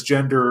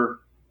transgender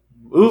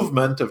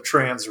movement of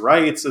trans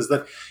rights is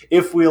that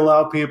if we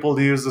allow people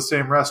to use the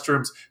same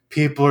restrooms,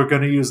 people are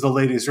going to use the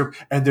ladies' room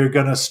and they're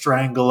going to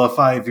strangle a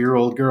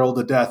 5-year-old girl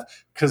to death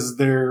because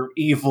they're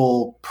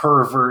evil,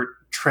 pervert,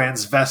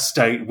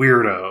 transvestite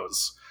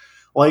weirdos.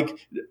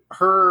 Like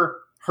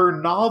her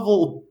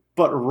novel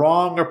but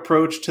wrong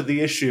approach to the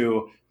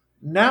issue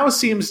now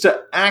seems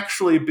to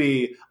actually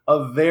be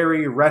a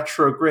very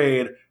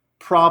retrograde,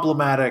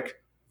 problematic,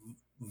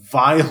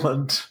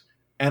 violent,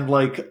 and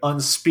like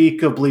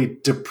unspeakably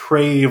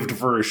depraved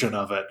version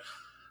of it.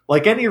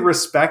 Like any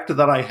respect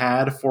that I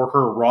had for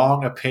her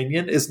wrong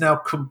opinion is now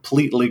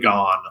completely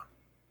gone.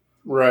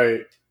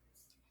 Right.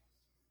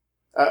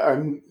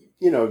 I'm,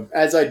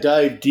 as I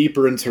dive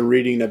deeper into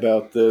reading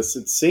about this,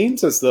 it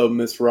seems as though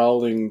Miss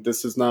Rowling,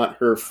 this is not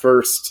her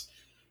first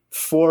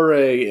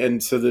foray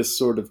into this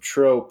sort of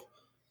trope.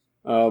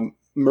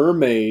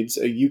 Mermaids,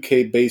 a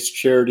UK-based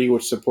charity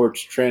which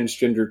supports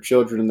transgender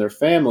children and their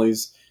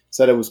families,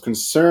 said it was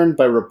concerned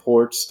by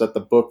reports that the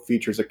book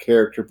features a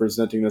character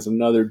presenting as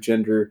another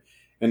gender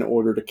in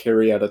order to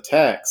carry out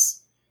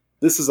attacks.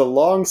 This is a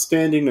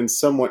long-standing and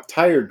somewhat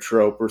tired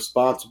trope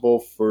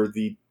responsible for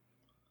the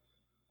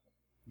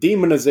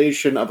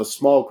demonization of a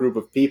small group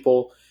of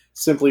people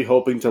simply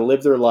hoping to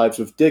live their lives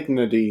with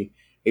dignity,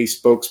 a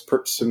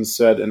spokesperson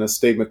said in a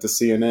statement to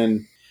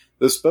CNN.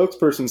 The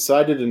spokesperson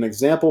cited an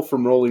example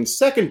from Rowling's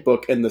second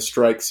book in the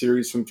Strike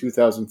series from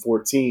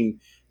 2014,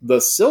 The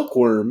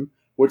Silkworm,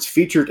 which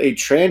featured a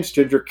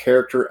transgender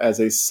character as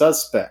a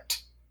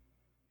suspect.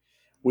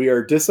 We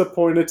are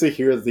disappointed to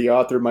hear that the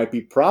author might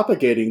be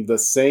propagating the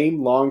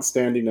same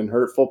long-standing and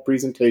hurtful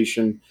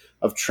presentation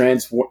of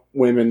trans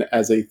women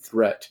as a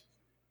threat.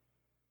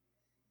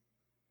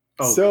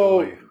 Oh,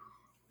 so, boy.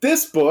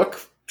 This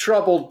book,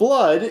 Troubled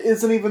Blood,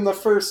 isn't even the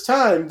first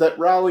time that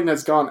Rowling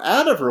has gone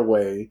out of her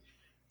way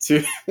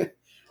to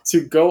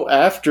go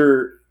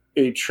after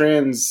a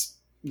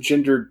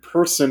transgendered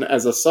person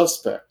as a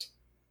suspect.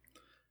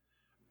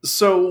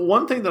 So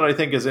one thing that I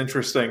think is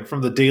interesting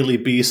from the Daily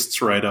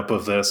Beast's write-up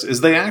of this is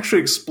they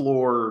actually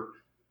explore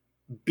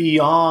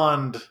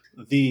beyond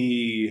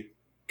the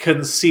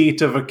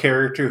conceit of a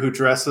character who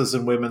dresses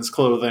in women's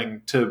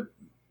clothing to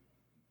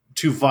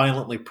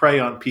violently prey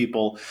on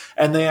people,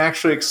 and they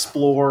actually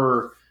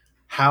explore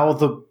how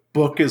the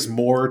book is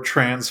more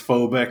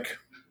transphobic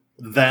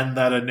than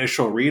that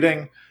initial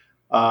reading.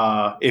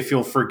 If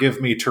you'll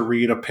forgive me to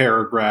read a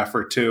paragraph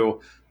or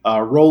two.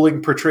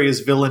 Rowling portrays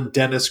villain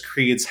Dennis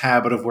Creed's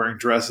habit of wearing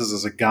dresses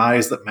as a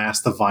guise that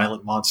masks the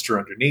violent monster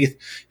underneath.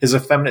 His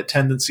effeminate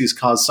tendencies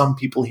cause some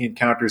people he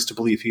encounters to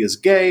believe he is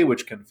gay,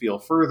 which can feel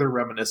further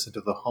reminiscent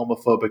of the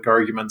homophobic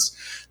arguments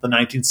the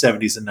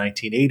 1970s and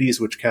 1980s,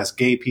 which cast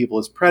gay people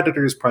as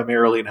predators,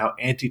 primarily in how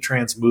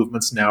anti-trans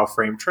movements now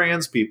frame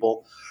trans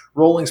people.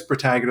 Rowling's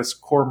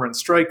protagonist, Cormoran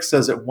Strike,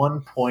 says at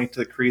one point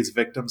that Creed's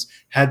victims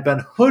had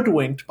been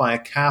hoodwinked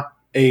by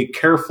a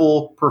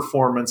careful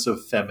performance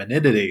of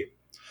femininity.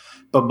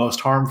 But most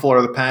harmful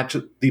are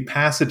the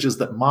passages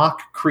that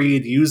mock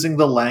Creed using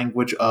the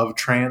language of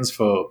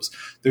transphobes.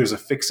 There's a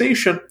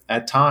fixation,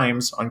 at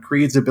times, on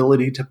Creed's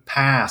ability to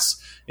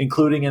pass,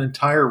 including an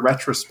entire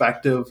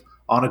retrospective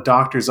on a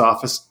doctor's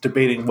office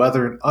debating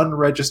whether an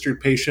unregistered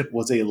patient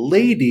was a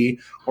lady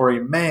or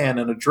a man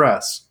in a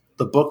dress.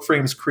 The book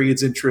frames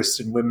Creed's interest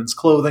in women's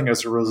clothing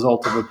as a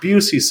result of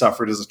abuse he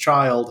suffered as a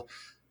child.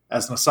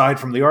 As an aside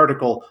from the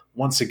article,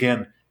 once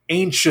again,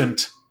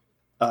 ancient,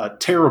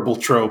 terrible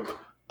trope,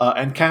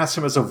 and casts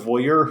him as a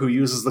voyeur who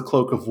uses the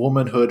cloak of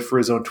womanhood for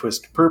his own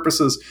twisted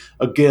purposes.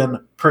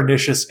 Again,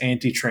 pernicious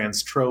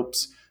anti-trans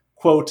tropes.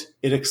 Quote,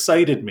 "It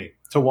excited me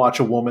to watch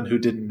a woman who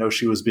didn't know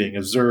she was being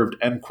observed,"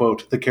 end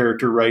quote. The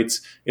character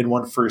writes in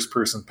one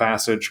first-person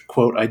passage,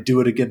 quote, "I'd do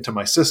it again to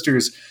my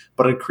sisters,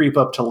 but I'd creep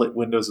up to lit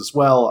windows as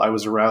well. I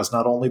was aroused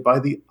not only by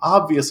the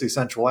obviously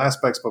sensual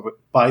aspects, but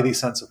by the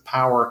sense of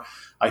power.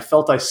 I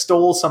felt I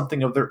stole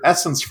something of their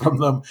essence from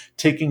them,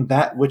 taking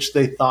that which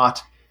they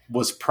thought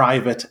was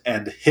private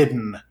and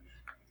hidden,"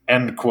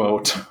 end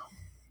quote.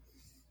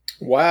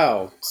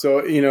 Wow. So,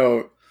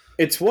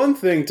 it's one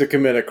thing to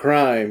commit a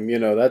crime,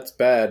 that's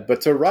bad,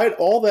 but to write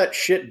all that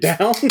shit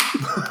down,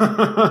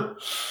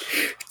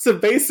 to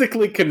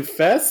basically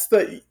confess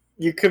that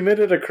you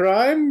committed a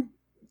crime,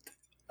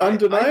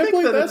 undeniably, I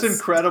think that that's it's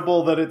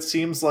incredible that it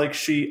seems like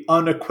she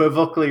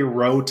unequivocally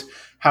wrote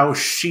how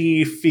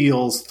she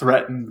feels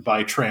threatened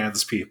by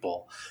trans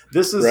people.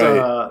 This is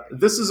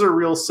a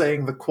real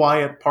saying the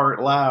quiet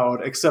part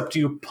loud, except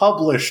you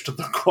published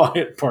the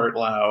quiet part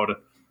loud.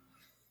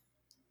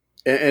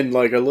 and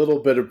like a little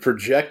bit of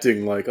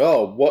projecting, like,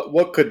 oh,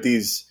 what could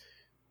these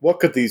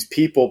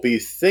people be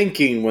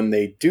thinking when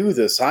they do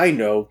this? I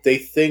know they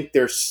think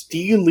they're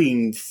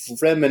stealing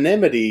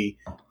femininity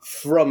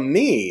from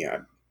me.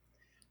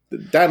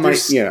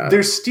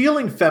 They're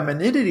stealing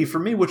femininity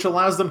from me, which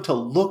allows them to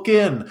look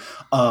in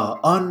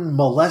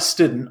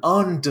unmolested and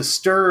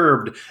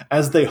undisturbed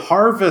as they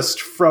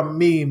harvest from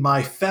me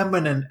my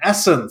feminine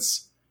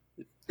essence.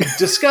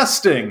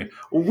 Disgusting,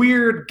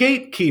 weird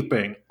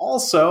gatekeeping.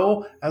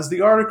 Also, as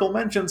the article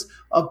mentions,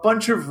 a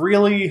bunch of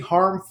really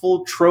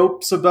harmful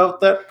tropes about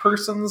that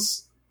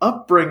person's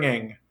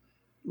upbringing.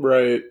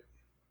 Right.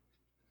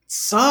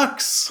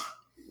 Sucks.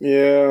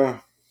 Yeah.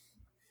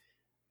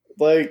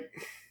 Like,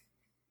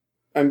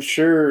 I'm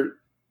sure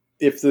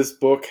if this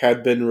book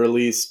had been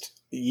released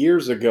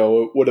years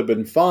ago, it would have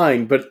been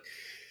fine. But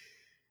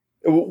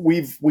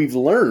we've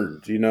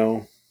learned, you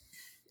know,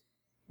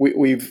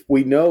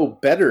 we know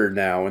better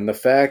now, and the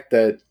fact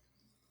that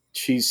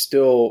she's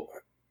still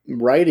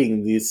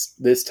writing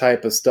this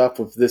type of stuff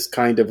with this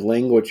kind of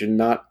language and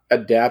not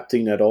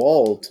adapting at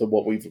all to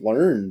what we've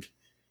learned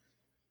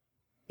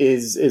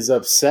is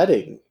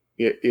upsetting.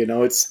 You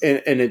know,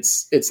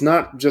 it's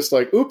not just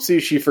like,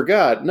 oopsie, she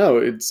forgot. No,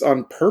 it's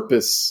on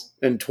purpose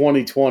in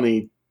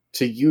 2020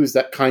 to use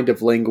that kind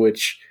of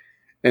language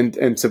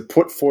and to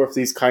put forth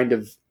these kind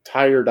of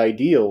tired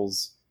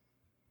ideals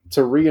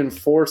to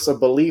reinforce a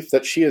belief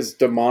that she has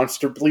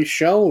demonstrably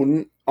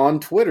shown on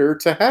Twitter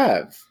to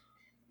have.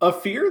 A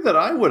fear that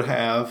I would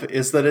have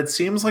is that it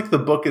seems like the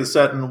book is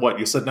set in, what,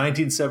 you said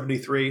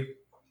 1973?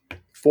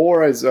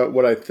 4 is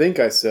what I think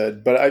I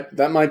said, but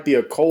that might be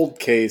a cold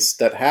case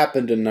that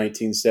happened in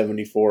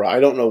 1974. I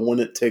don't know when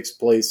it takes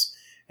place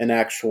in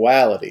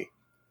actuality.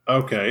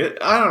 Okay,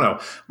 I don't know.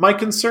 My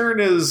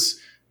concern is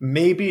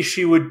maybe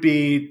she would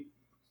be...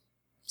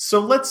 So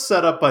let's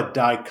set up a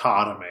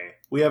dichotomy.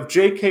 We have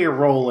J.K.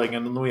 Rowling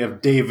and then we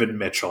have David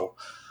Mitchell.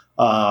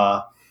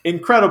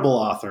 Incredible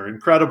author,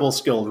 incredible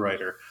skilled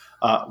writer.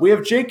 We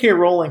have J.K.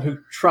 Rowling who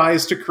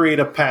tries to create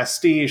a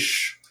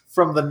pastiche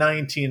from the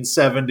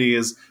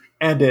 1970s,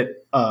 and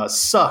it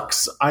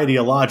sucks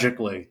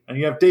ideologically. And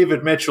you have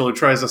David Mitchell who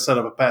tries to set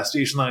up a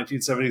pastiche in the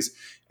 1970s,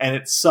 and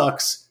it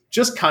sucks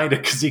just kind of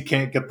because he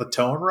can't get the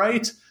tone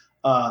right.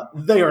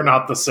 They are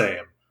not the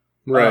same.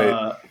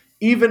 Right.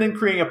 Even in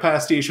creating a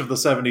pastiche of the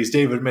 70s,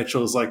 David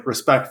Mitchell is like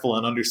respectful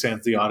and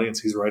understands the audience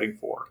he's writing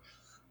for.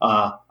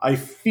 I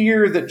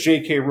fear that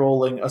J.K.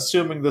 Rowling,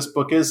 assuming this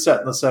book is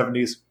set in the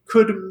 70s,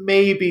 could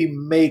maybe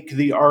make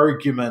the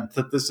argument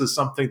that this is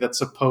something that's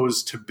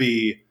supposed to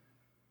be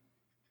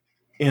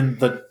in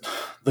the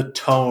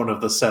tone of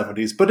the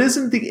 70s. But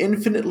isn't the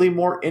infinitely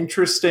more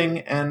interesting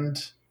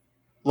and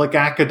like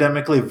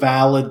academically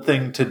valid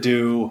thing to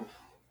do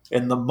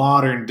in the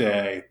modern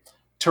day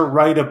to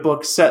write a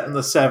book set in the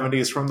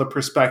 70s from the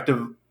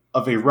perspective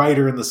of a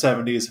writer in the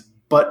 70s,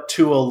 but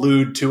to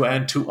allude to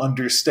and to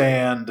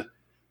understand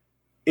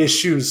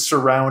issues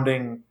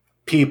surrounding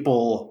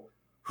people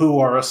who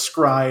are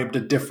ascribed a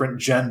different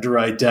gender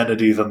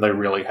identity than they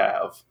really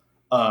have?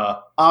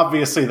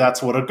 Obviously,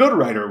 that's what a good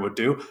writer would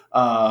do,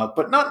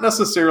 but not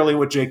necessarily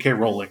what J.K.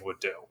 Rowling would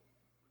do.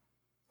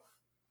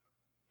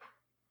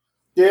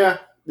 Yeah.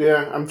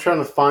 I'm trying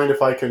to find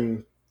if I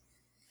can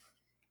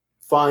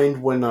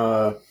find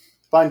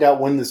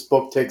out when this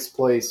book takes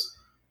place.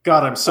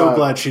 God, I'm so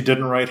glad she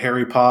didn't write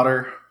Harry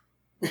Potter.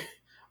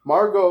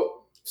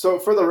 Margot. So,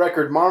 for the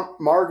record,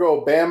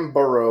 Margot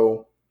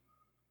Bamborough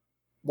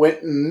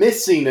went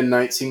missing in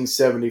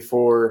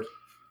 1974,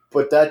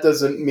 but that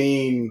doesn't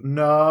mean...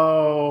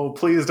 No,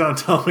 please don't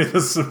tell me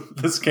this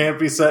can't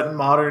be set in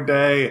modern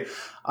day.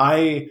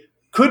 I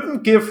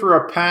couldn't give her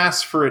a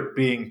pass for it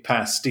being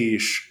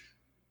pastiche.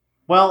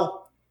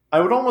 Well, I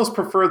would almost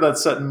prefer that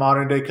set in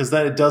modern day because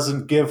then it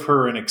doesn't give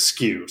her an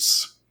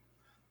excuse.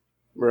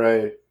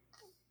 Right.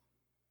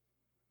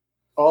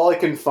 All I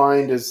can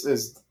find is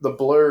the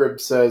blurb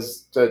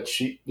says that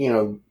she,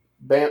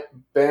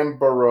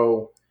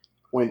 Bamborough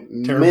went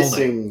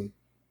missing. Name.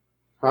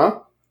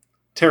 Huh?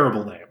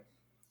 Terrible name.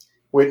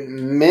 Went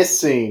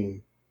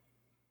missing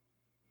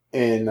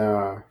in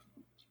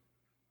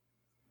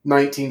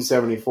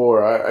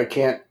 1974. I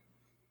can't.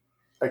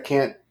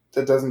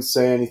 That doesn't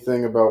say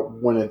anything about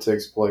when it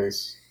takes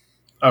place.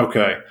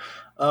 Okay.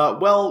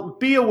 Well,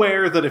 be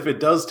aware that if it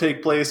does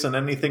take place in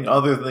anything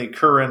other than the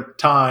current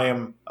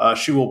time,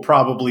 she will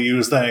probably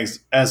use that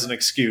as an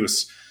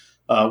excuse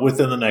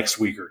within the next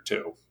week or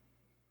two.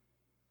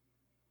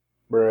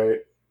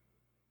 Right.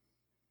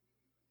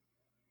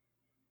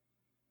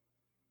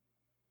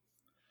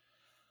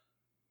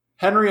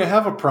 Henry, I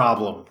have a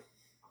problem.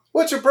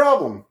 What's your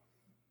problem?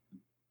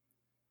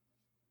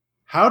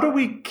 How do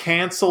we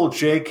cancel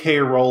J.K.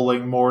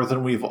 Rowling more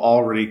than we've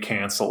already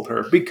canceled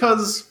her?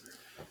 Because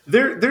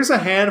There's a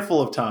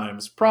handful of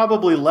times,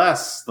 probably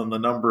less than the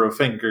number of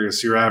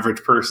fingers your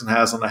average person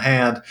has on a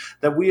hand,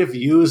 that we have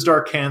used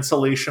our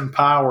cancellation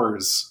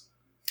powers.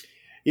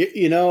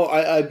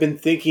 I've been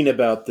thinking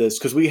about this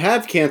because we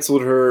have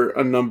canceled her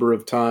a number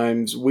of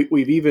times.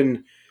 We've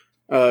even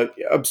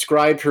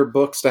ascribed her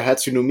books to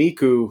Hatsune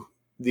Miku,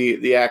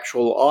 the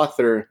actual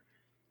author.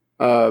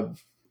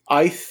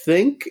 I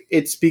think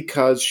it's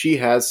because she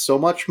has so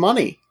much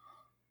money.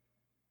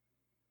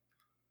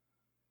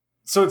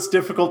 So it's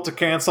difficult to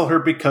cancel her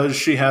because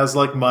she has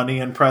like money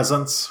and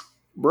presence.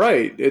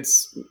 Right.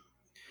 It's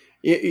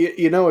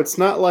it's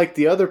not like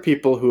the other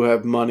people who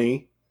have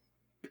money,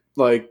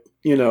 like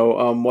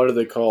what are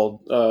they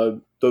called?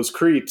 Those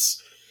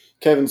creeps,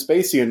 Kevin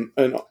Spacey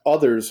and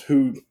others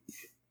who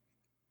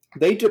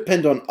they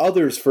depend on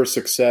others for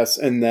success,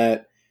 and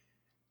that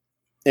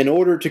in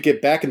order to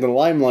get back in the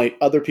limelight,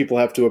 other people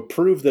have to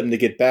approve them to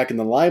get back in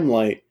the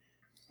limelight.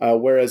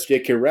 Whereas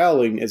J.K.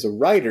 Rowling is a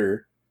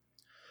writer.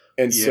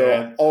 And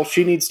so all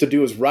she needs to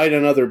do is write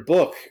another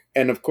book.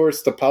 And of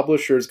course, the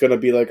publisher is going to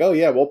be like, oh,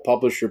 yeah, we'll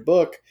publish your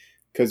book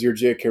because you're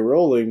J.K.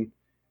 Rowling.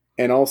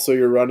 And also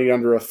you're running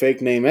under a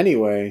fake name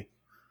anyway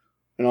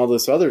and all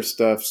this other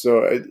stuff.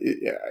 So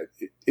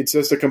it's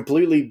just a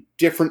completely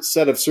different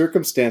set of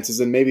circumstances.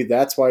 And maybe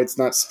that's why it's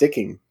not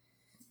sticking.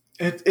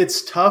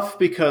 It's tough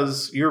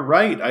because you're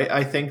right.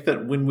 I think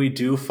that when we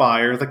do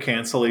fire the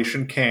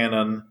cancellation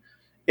cannon,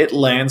 it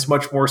lands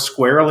much more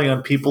squarely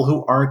on people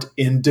who aren't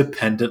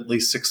independently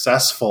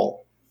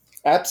successful.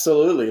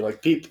 Absolutely.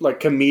 Like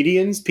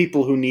comedians,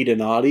 people who need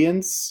an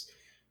audience.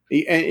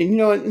 And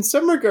in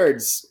some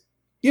regards,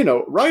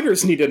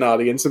 writers need an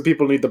audience and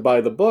people need to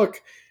buy the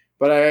book.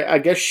 But I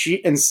guess she,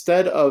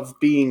 instead of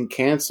being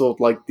canceled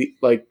like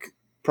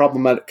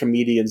problematic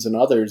comedians and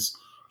others,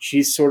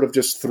 she's sort of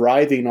just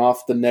thriving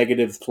off the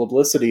negative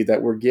publicity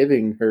that we're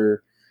giving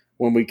her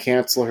when we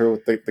cancel her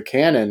with the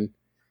canon.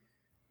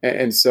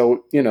 And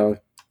so,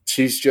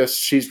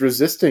 she's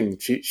resisting.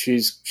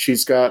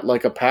 She's got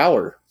like a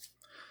power.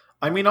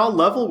 I mean, I'll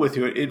level with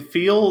you. It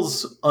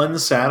feels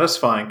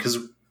unsatisfying because,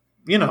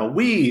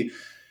 we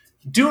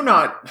do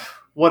not,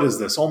 what is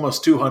this,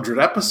 almost 200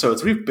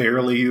 episodes. We've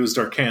barely used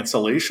our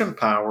cancellation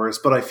powers,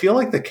 but I feel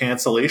like the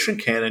cancellation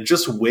canon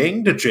just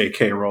winged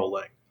J.K.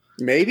 Rowling.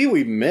 Maybe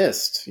we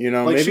missed,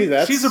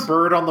 maybe she's a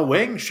bird on the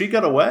wing. She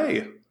got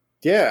away.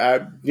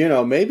 Yeah.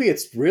 Maybe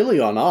it's really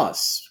on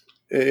us.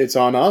 It's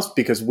on us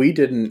because we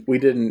didn't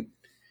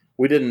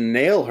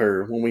nail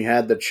her when we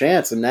had the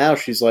chance, and now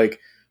she's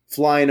like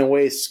flying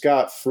away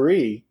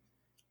scot-free,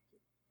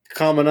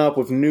 coming up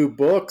with new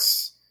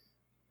books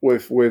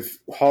with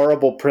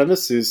horrible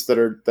premises that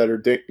are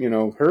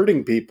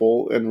hurting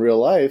people in real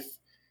life.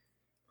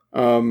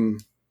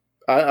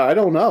 I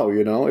don't know,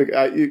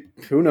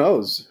 who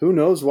knows? Who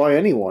knows why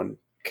anyone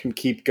can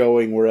keep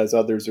going whereas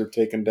others are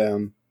taken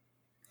down?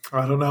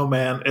 I don't know,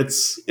 man.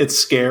 It's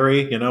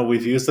scary.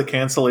 We've used the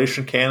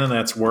cancellation canon.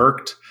 That's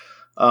worked.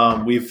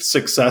 We've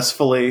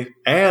successfully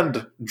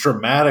and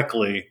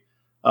dramatically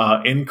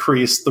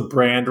increased the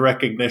brand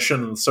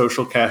recognition and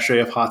social cachet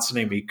of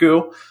Hatsune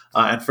Miku.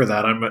 And for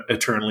that, I'm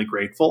eternally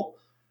grateful.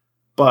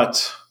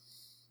 But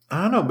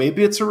I don't know.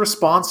 Maybe it's a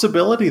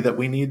responsibility that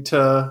we need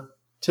to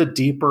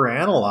deeper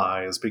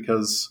analyze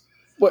because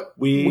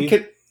we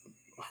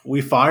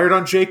fired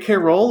on J.K.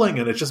 Rowling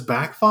and it just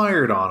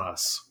backfired on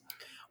us.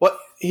 Well,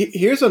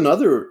 here's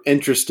another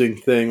interesting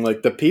thing.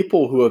 Like the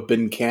people who have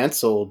been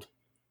canceled,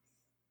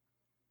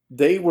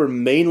 they were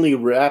mainly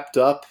wrapped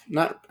up.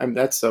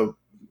 That's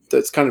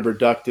kind of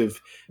reductive,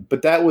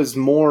 but that was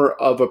more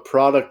of a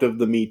product of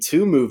the Me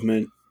Too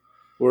movement.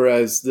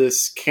 Whereas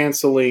this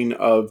canceling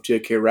of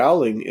J.K.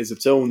 Rowling is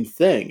its own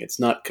thing. It's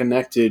not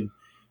connected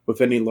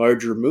with any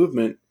larger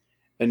movement.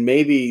 And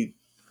maybe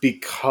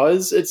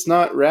because it's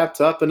not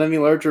wrapped up in any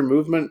larger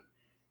movement,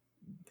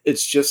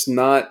 it's just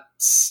not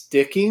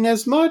sticking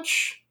as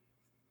much?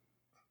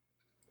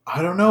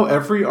 I don't know.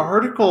 Every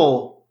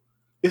article.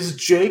 Is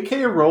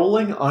J.K.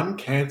 Rowling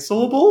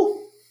uncancelable?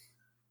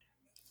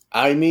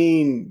 I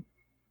mean,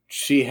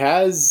 she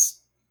has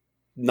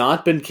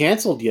not been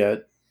canceled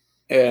yet,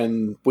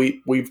 and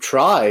we've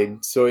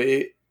tried, so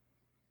it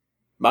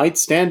might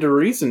stand to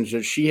reason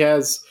that she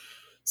has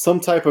some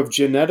type of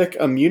genetic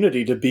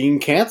immunity to being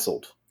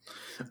canceled.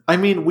 I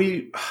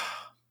mean,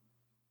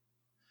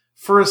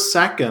 for a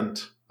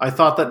second, I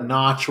thought that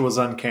Notch was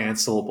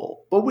uncancelable,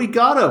 but we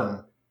got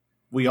him.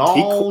 We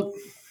all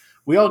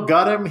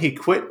got him. He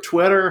quit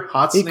Twitter.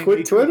 Hatsune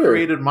Miku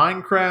created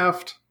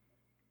Minecraft.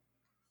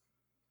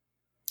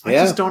 I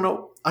just don't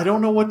know. I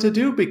don't know what to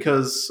do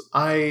because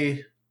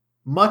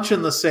much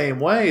in the same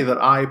way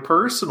that I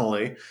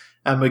personally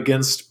am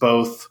against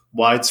both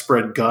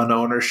widespread gun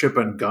ownership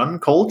and gun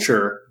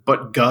culture,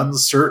 but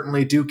guns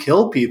certainly do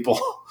kill people.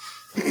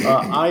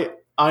 I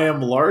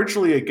am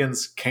largely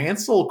against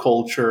cancel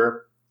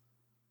culture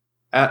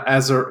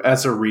as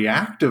a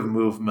reactive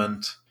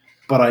movement,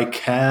 but I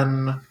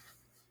can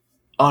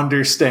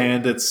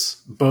understand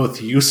its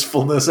both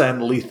usefulness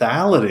and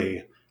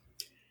lethality.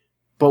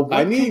 But what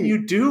I mean- can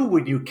you do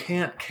when you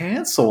can't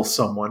cancel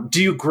someone?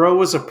 Do you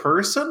grow as a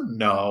person?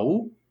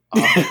 No,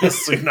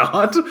 obviously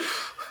not.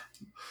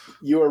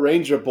 You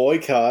arrange a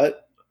boycott,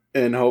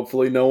 and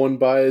hopefully no one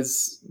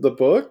buys the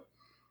book.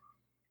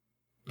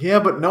 Yeah,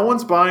 but no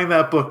one's buying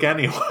that book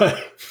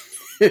anyway.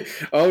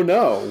 Oh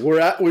no,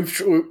 we're out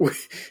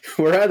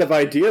of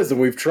ideas,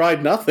 and we've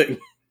tried nothing.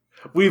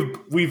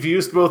 We've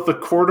used both the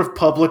court of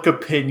public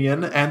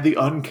opinion and the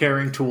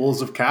uncaring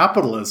tools of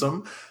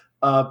capitalism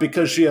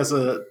because she has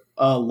a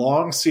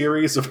long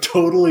series of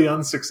totally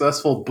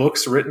unsuccessful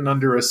books written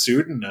under a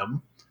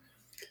pseudonym.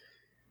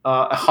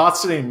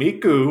 Hatsune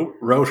Miku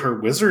wrote her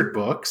wizard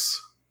books.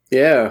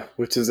 Yeah,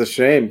 which is a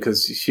shame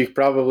because she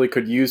probably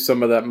could use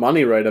some of that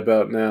money right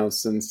about now,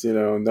 since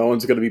no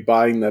one's going to be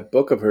buying that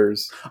book of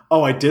hers.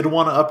 Oh, I did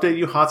want to update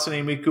you.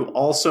 Hatsune Miku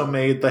also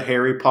made the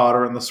Harry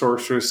Potter and the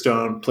Sorcerer's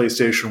Stone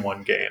PlayStation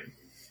 1 game.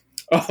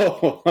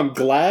 Oh, I'm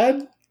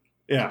glad.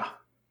 Yeah.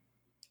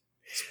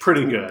 It's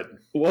pretty good.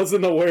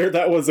 Wasn't aware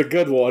that was a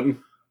good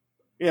one.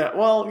 Yeah,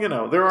 well,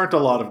 there aren't a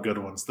lot of good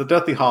ones. The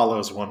Deathly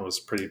Hallows one was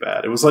pretty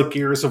bad. It was like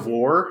Gears of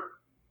War.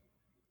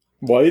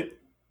 What?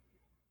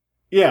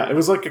 Yeah, it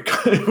was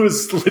it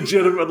was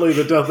legitimately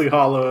the Deathly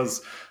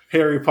Hallows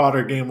Harry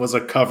Potter game was a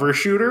cover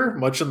shooter,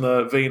 much in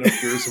the vein of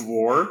Gears of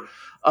War.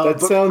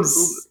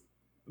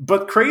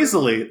 But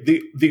crazily,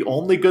 the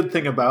only good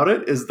thing about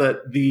it is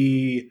that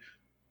the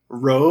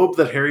robe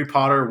that Harry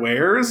Potter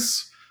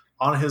wears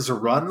on his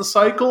run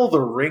cycle,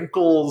 the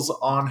wrinkles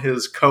on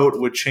his coat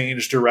would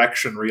change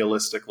direction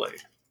realistically.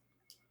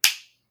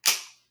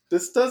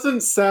 This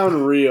doesn't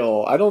sound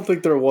real. I don't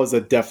think there was a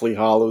Deathly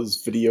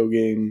Hallows video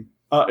game.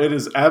 It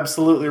is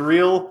absolutely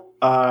real.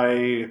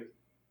 I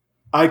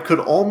could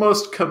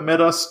almost commit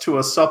us to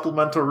a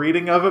supplemental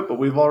reading of it, but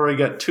we've already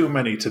got too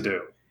many to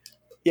do.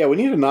 Yeah, we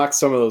need to knock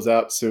some of those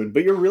out soon.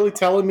 But you're really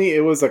telling me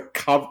it was a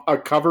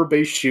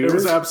cover-based shooter? It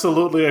was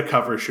absolutely a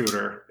cover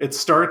shooter. It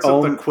starts at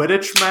the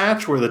Quidditch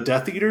match where the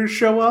Death Eaters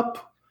show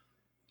up,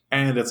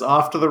 and it's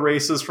off to the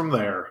races from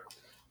there.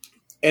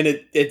 And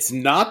it's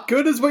not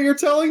good is what you're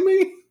telling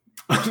me?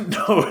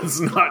 No, it's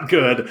not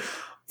good.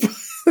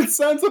 It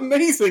sounds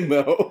amazing,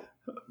 though.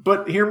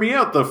 But hear me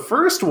out. The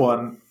first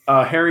one,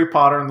 Harry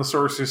Potter and the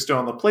Sorcerer's Stone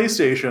on the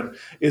PlayStation,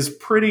 is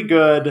pretty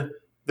good.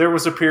 There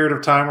was a period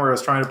of time where I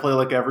was trying to play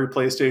like every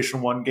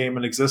PlayStation 1 game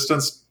in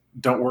existence.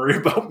 Don't worry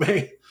about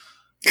me.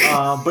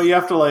 But you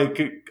have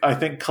to, I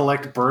think,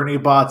 collect Bernie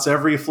Bott's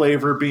every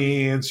flavor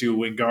beans. You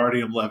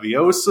Wingardium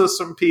Leviosa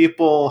some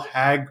people.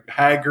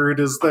 Haggard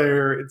is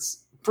there.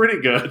 It's pretty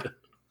good.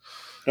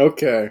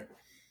 Okay.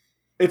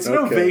 It's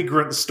no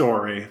Vagrant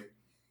Story.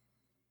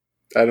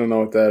 I don't know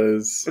what that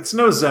is. It's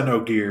no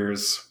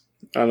Xenogears.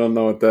 I don't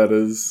know what that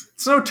is.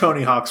 It's no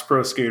Tony Hawk's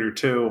Pro Skater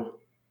 2.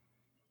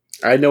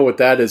 I know what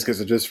that is because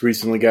it just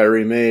recently got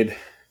remade.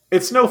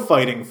 It's no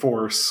Fighting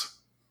Force.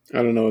 I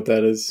don't know what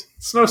that is.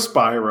 It's no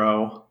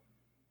Spyro.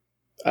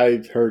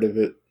 I've heard of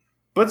it.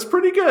 But it's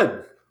pretty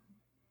good.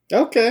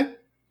 Okay.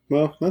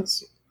 Well,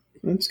 that's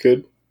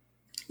good.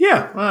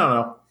 Yeah, I don't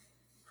know.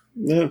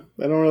 Yeah,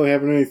 I don't really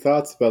have any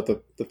thoughts about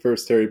the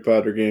first Harry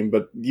Potter game,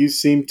 but you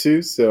seem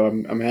to, so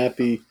I'm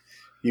happy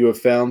you have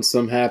found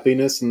some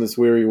happiness in this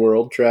weary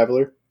world,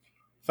 traveler.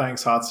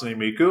 Thanks, Hatsune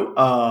Miku.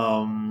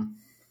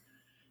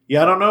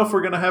 Yeah, I don't know if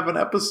we're going to have an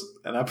episode.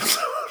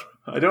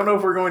 I don't know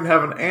if we're going to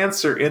have an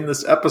answer in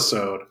this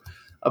episode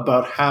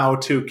about how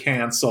to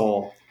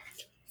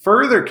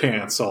further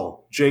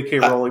cancel J.K.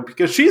 Rowling,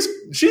 because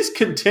she's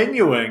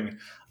continuing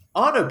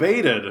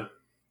unabated.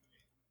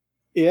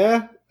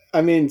 Yeah,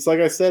 I mean, it's like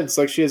I said, it's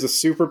like she has a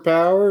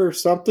superpower or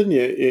something.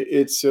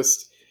 It's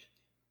just,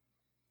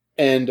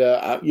 and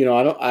I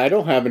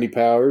don't have any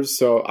powers,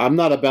 so I'm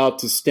not about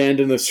to stand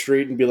in the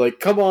street and be like,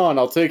 "Come on,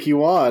 I'll take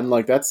you on."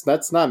 Like that's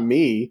not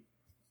me.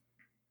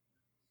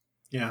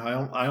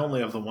 Yeah, I only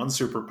have the one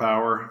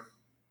superpower.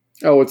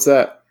 Oh, what's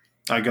that?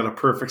 I got a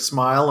perfect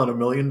smile and $1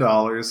 million.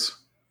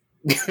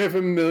 You have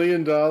 $1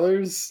 million?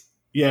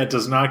 Yeah, it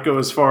does not go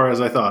as far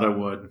as I thought it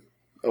would.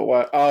 Oh,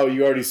 what? Oh,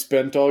 you already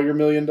spent all your $1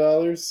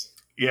 million?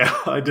 Yeah,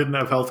 I didn't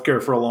have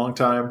healthcare for a long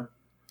time.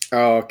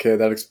 Oh, okay,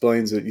 that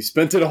explains it. You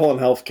spent it all on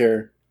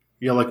healthcare.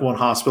 Yeah, like one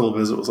hospital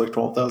visit was like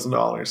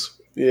 $12,000.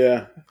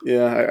 Yeah,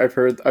 I've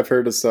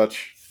heard of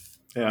such.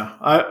 Yeah,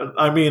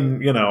 I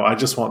mean, I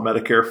just want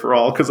Medicare for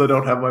all because I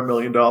don't have my $1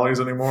 million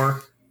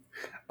anymore.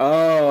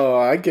 Oh,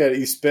 I get it.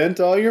 You spent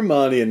all your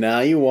money and now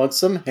you want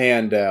some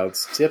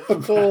handouts.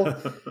 Typical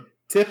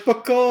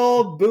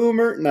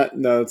boomer.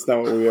 No, it's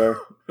not what we are.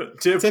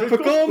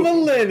 Typical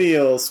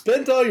millennial.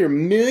 Spent all your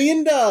 $1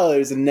 million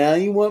and now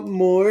you want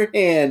more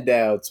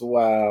handouts.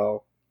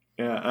 Wow.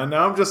 Yeah, and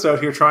now I'm just out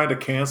here trying to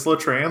cancel a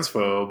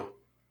transphobe.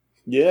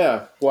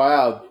 Yeah,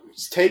 wow.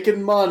 Just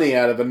taking money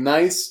out of a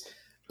nice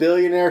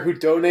billionaire who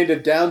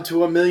donated down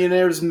to a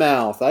millionaire's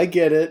mouth. I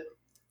get it.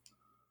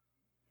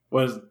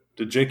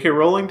 Did J.K.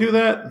 Rowling do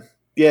that?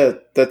 Yeah,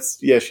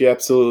 she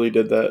absolutely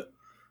did that.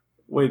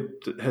 Wait,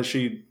 has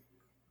she?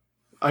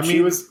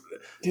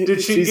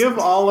 Did she give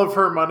all of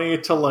her money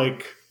to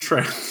like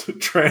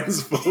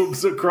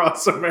transphobes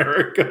across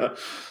America?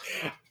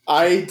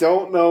 I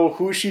don't know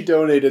who she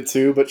donated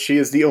to, but she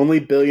is the only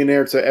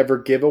billionaire to ever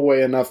give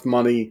away enough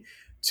money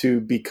to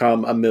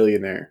become a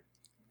millionaire.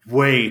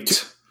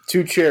 Wait,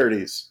 Two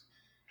charities.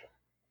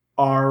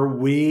 are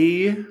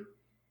we?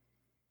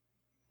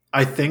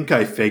 I think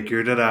I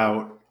figured it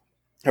out.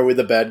 Are we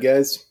the bad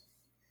guys?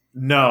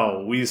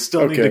 No, we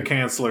still need Okay. to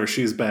cancel her.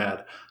 She's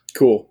bad.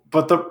 Cool.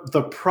 But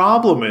the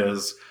problem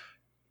is,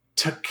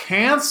 to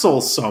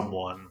cancel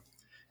someone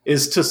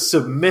is to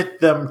submit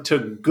them to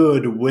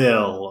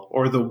goodwill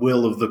or the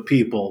will of the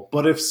people.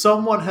 But if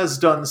someone has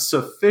done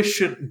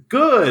sufficient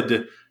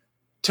good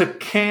to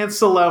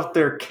cancel out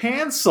their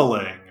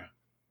canceling,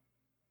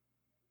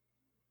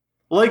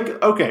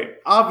 like, okay,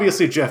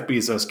 obviously Jeff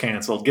Bezos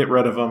canceled. Get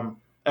rid of him.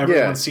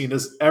 Everyone's seen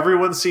his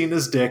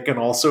dick, and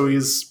also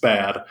he's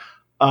bad.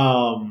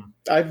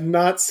 I've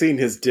not seen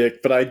his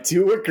dick, but I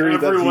do agree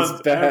that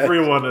he's bad.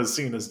 Everyone has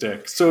seen his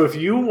dick. So if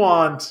he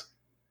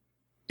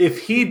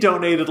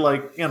donated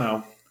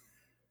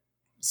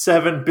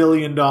 $7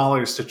 billion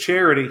to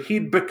charity,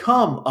 he'd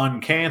become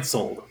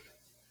uncanceled.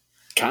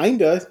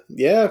 Kinda,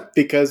 yeah,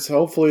 because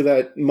hopefully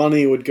that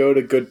money would go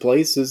to good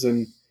places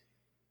and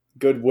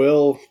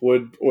goodwill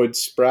would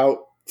sprout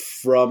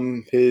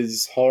from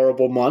his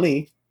horrible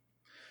money.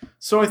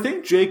 So I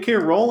think J.K.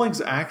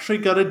 Rowling's actually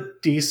got a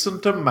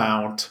decent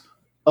amount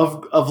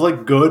of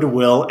like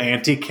goodwill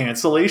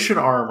anti-cancellation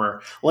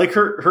armor. Like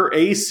her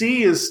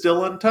AC is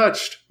still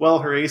untouched. Well,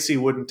 her AC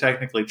wouldn't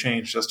technically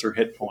change, just her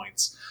hit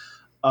points.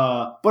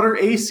 But her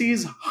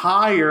AC's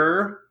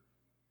higher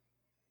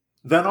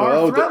than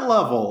our threat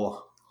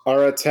level.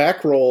 Our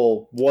attack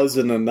roll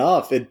wasn't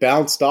enough. It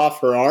bounced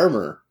off her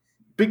armor.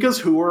 Because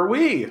who are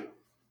we?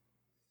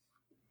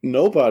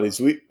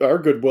 Nobody's. Our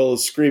goodwill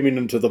is screaming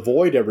into the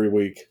void every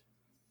week.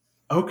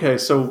 Okay,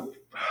 so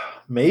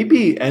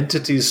maybe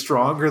entities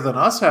stronger than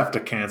us have to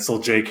cancel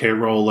J.K.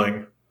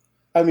 Rowling.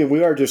 I mean,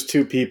 we are just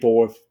two people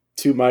with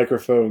two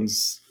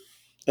microphones.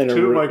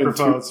 Two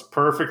microphones,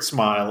 perfect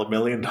smile, $1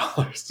 million.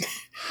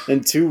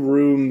 And two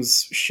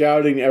rooms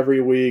shouting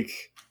every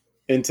week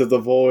into the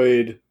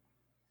void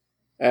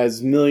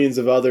as millions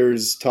of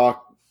others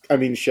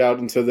shout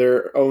into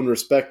their own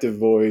respective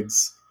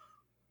voids.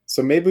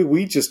 So maybe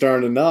we just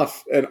aren't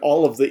enough, and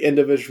all of the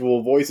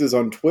individual voices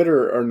on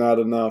Twitter are not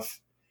enough,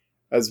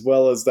 as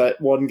well as that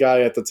one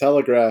guy at the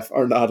Telegraph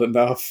are not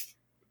enough.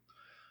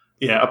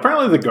 Yeah,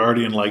 apparently the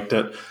Guardian liked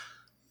it.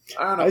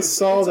 I don't know. I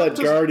saw that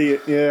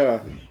Guardian,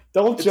 yeah.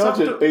 Don't judge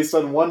it based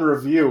on one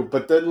review,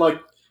 but then,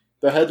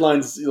 the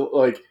headlines,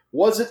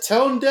 was it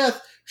tone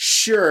deaf?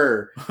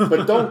 Sure,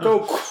 but don't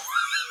go...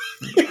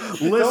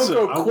 Listen,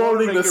 don't go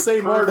quoting the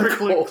same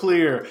perfectly article.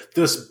 Clear.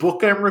 This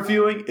book I'm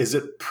reviewing, is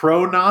it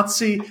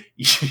pro-Nazi?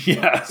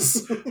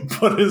 Yes.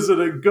 But is it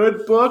a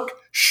good book?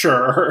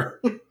 Sure.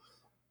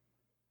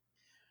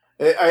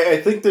 I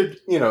think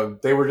that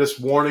they were just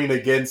warning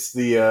against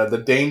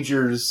the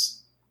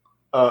dangers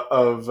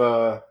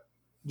of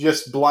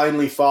just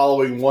blindly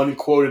following one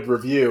quoted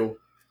review,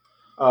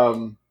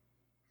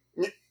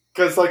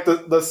 because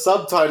the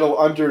subtitle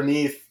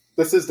underneath,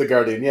 this is the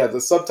Guardian, yeah,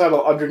 the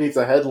subtitle underneath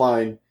the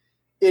headline,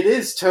 it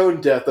is tone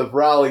deaf of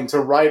Rowling to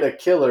write a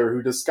killer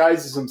who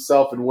disguises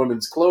himself in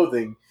women's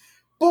clothing.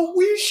 But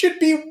we should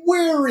be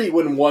wary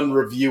when one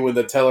review in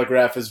the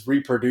Telegraph is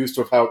reproduced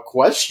without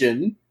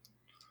question.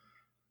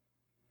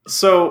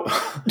 So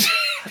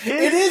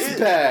it is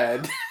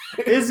bad.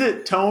 Is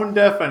it tone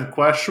deaf and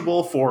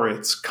questionable for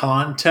its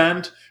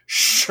content?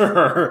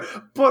 Sure.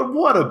 But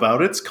what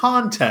about its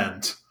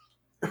content?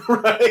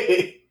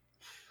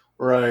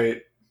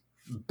 Right.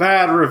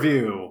 Bad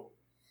review.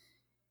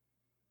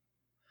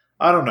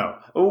 I don't know.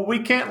 We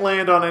can't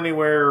land on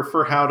anywhere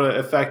for how to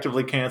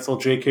effectively cancel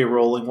J.K.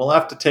 Rowling. We'll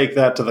have to take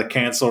that to the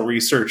Cancel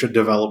Research and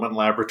Development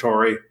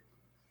Laboratory.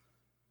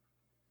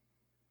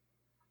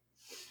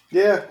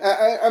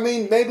 Yeah, I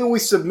mean, maybe we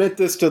submit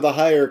this to the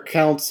higher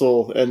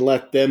council and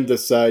let them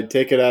decide,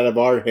 take it out of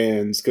our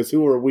hands, because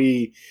who are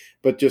we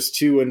but just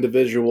two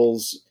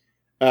individuals,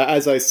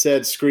 as I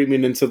said,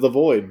 screaming into the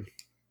void.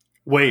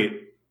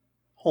 Wait,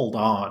 hold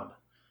on.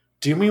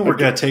 Do you mean we're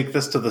going to take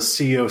this to the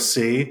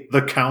COC,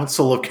 the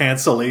Council of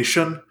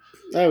Cancellation?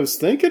 I was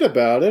thinking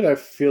about it. I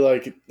feel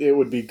like it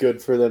would be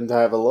good for them to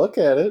have a look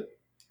at it.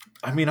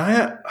 I mean,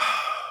 I'd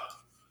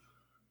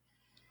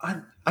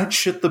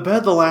shit the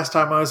bed the last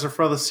time I was in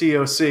front of the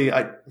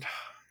COC.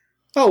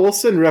 We'll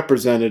send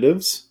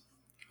representatives.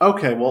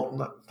 Okay,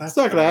 well, that's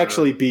not going to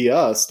actually be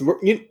us.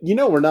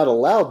 We're not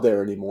allowed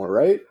there anymore,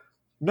 right?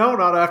 No,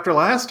 not after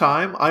last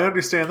time. I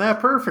understand that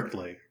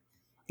perfectly.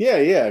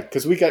 Yeah,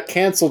 because we got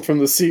canceled from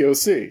the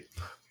COC.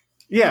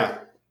 Yeah,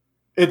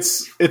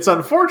 it's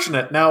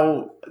unfortunate.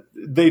 Now,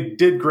 they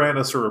did grant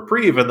us a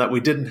reprieve in that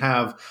we didn't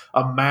have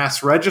a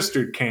mass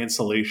registered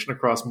cancellation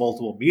across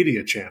multiple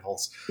media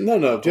channels.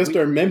 No, just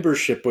our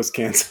membership was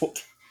canceled.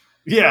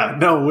 Yeah,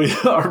 no,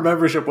 our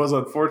membership was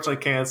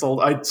unfortunately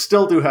canceled. I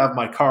still do have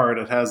my card.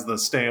 It has the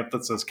stamp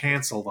that says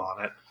canceled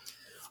on it.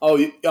 Oh,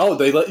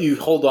 they let you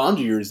hold on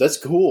to yours. That's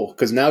cool,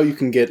 because now you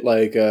can get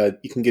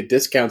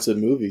discounts at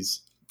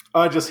movies.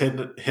 I just hid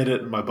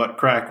it in my butt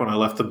crack when I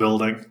left the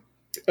building.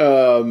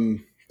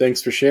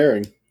 Thanks for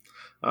sharing.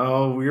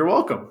 Oh, you're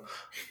welcome.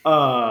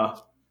 I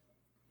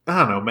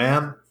don't know,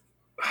 man.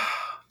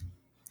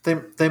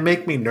 They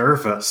make me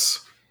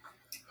nervous.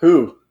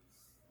 Who?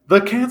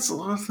 The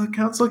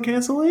council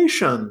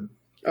cancellation.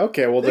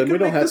 Okay, well then we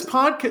don't have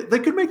to. They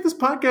could make this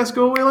podcast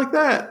go away like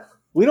that.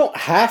 We don't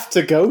have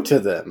to go to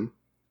them.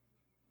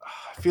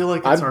 I feel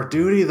like it's our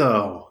duty,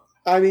 though.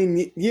 I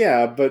mean,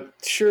 yeah, but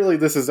surely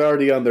this is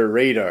already on their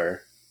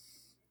radar.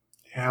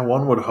 Yeah,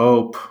 one would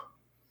hope.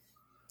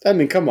 I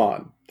mean, come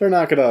on. They're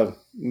not going to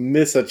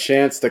miss a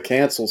chance to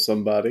cancel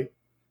somebody.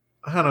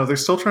 I don't know. They're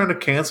still trying to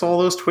cancel all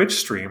those Twitch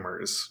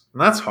streamers.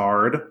 And that's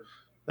hard.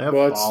 They have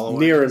it's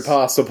near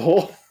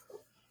impossible.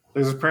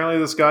 There's apparently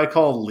this guy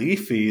called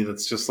Leafy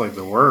that's just like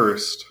the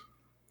worst.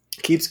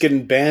 Keeps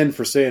getting banned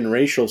for saying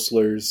racial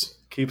slurs.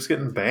 Keeps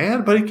getting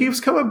banned, but he keeps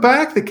coming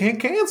back. They can't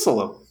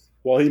cancel him.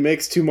 Well, he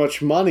makes too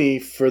much money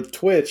for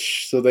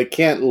Twitch, so they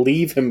can't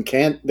leave him.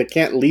 They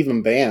can't leave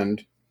him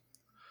banned.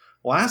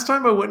 Last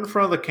time I went in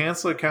front of the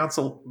cancellation,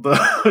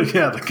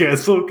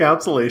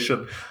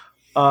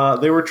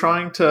 they were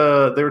trying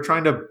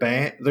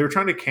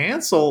to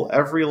cancel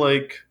every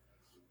like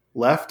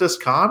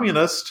leftist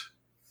communist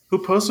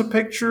who posts a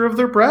picture of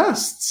their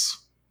breasts.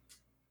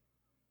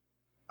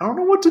 I don't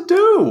know what to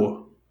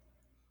do.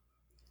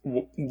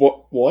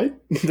 What?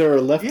 There are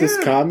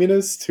leftist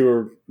communists who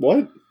are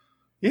what?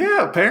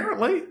 Yeah,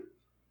 apparently.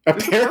 A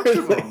bunch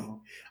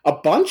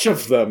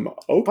of them.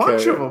 Okay.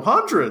 Bunch of them.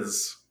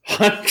 Hundreds.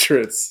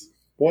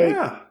 What?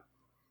 Yeah.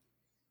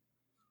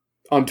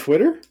 On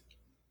Twitter?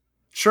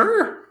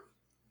 Sure.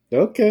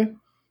 Okay. I'm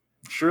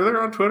sure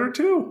they're on Twitter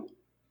too.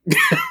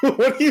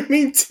 What do you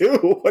mean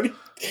too?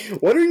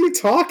 What are you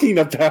talking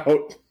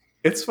about?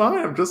 It's fine.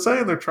 I'm just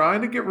saying they're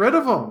trying to get rid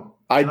of them.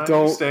 I don't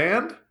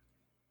understand.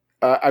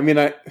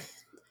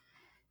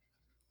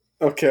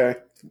 Okay.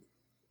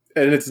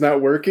 And it's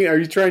not working? Are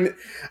you trying to...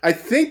 I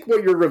think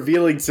what you're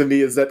revealing to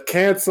me is that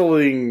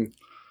canceling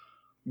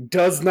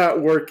does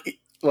not work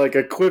like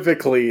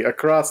equivocally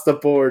across the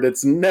board.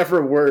 It's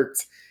never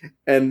worked,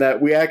 and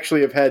that we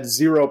actually have had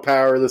zero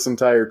power this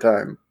entire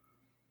time.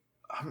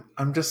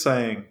 I'm just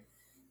saying,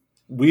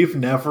 we've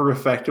never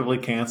effectively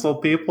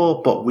canceled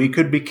people, but we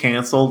could be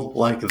canceled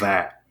like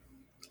that.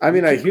 I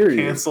mean, I hear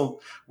you.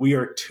 We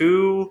are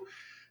two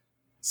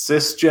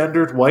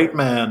cisgendered white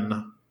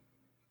men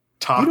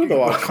talking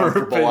about our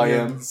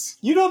opinions.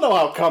 You don't know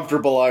how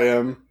comfortable I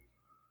am.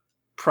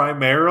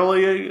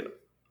 Primarily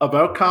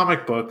about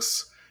comic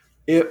books.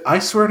 I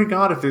swear to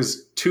God, if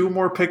there's two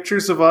more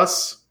pictures of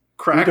us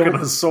cracking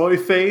a soy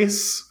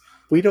face,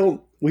 we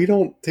don't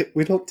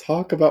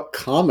talk about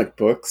comic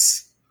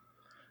books.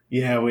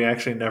 Yeah, we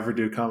actually never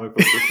do comic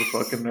books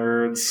for fucking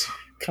nerds.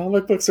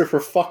 Comic books are for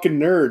fucking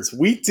nerds.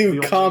 We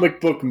do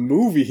comic book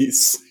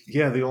movies.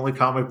 Yeah, the only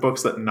comic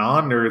books that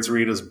non-nerds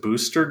read is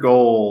Booster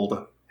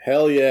Gold.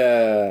 Hell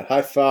yeah.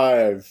 High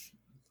five.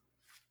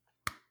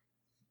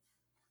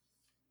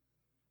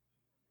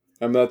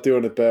 I'm not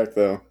doing it back,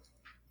 though.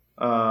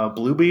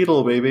 Blue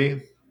Beetle,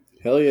 baby.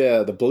 Hell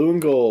yeah. The blue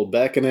and gold,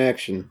 back in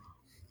action.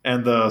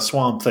 And the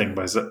Swamp Thing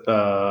by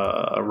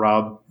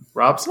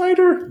Rob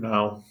Snyder?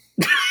 No.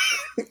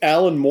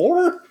 Alan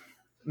Moore?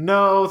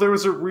 No, there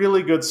was a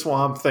really good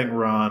Swamp Thing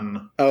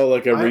run. Oh,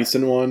 like a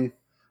recent one?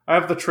 I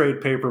have the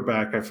trade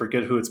paperback. I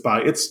forget who it's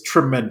by. It's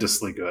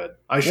tremendously good.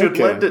 I should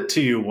lend it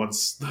to you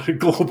once the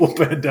global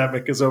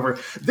pandemic is over.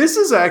 This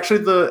is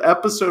actually the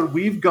episode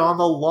we've gone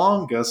the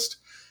longest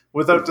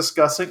without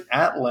discussing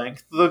at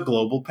length the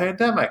global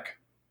pandemic.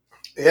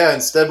 Yeah,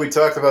 instead we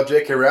talked about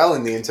J.K.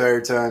 Rowling the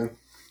entire time.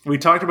 We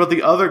talked about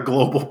the other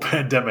global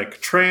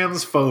pandemic,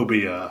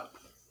 transphobia.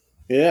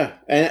 Yeah,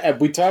 and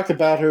we talked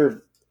about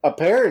her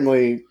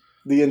apparently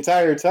the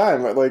entire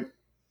time. Like,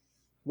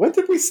 when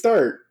did we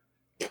start?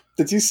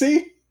 Did you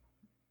see?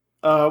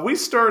 We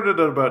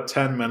started at about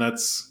 10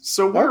 minutes,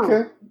 so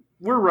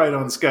we're right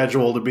on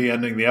schedule to be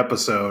ending the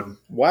episode.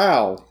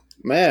 Wow,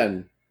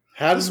 man.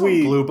 This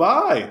one blew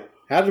by.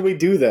 How did we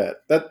do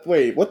that?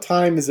 Wait, what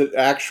time is it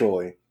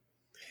actually?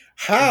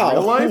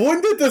 How?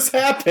 When did this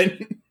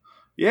happen?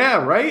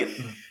 Yeah, right?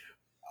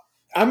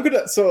 I'm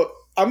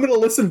gonna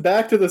listen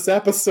back to this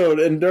episode,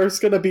 and there's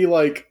gonna be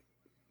like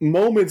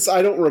moments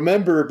I don't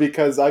remember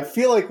because I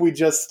feel like we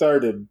just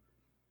started.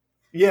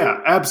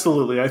 Yeah,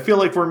 absolutely. I feel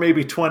like we're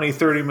maybe 20,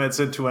 30 minutes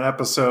into an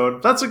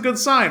episode. That's a good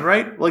sign,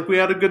 right? Like we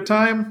had a good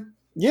time?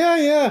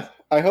 Yeah.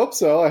 I hope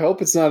so. I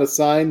hope it's not a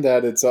sign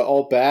that it's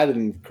all bad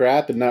and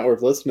crap and not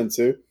worth listening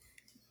to.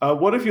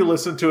 What if you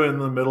listen to it in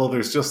the middle,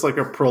 there's just like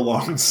a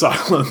prolonged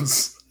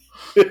silence?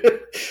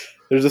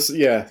 There's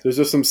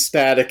just some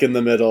static in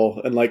the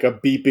middle and like a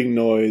beeping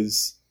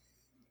noise.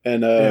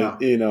 And,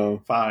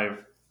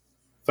 5,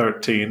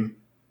 13,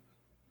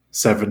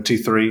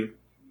 73.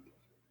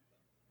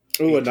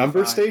 Ooh, a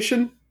number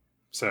station?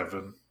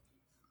 7.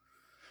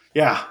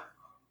 Yeah.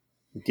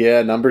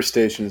 Yeah, number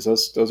stations.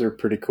 Those are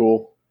pretty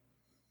cool.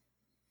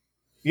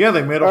 Yeah,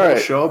 they made a whole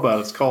show about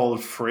it. It's called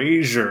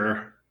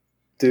Frasier.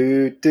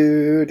 Do.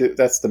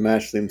 That's the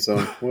MASH theme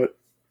song. What?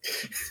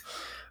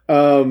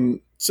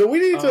 So we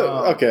need to.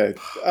 Okay,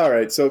 all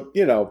right. So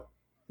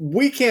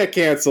we can't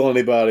cancel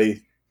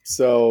anybody.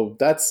 So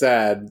that's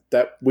sad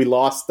that we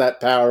lost that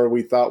power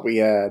we thought we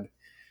had.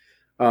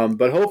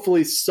 But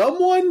hopefully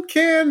someone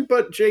can.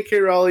 But J.K.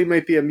 Rowling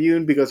might be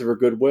immune because of her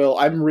goodwill.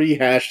 I'm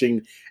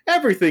rehashing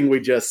everything we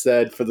just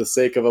said for the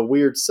sake of a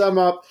weird sum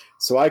up,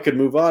 so I could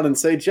move on and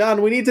say,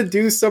 John, we need to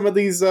do some of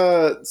these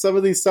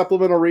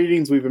supplemental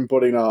readings we've been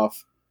putting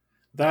off.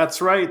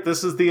 That's right.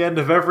 This is the end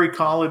of every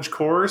college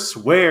course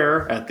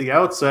where, at the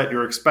outset,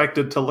 you're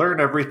expected to learn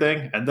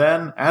everything, and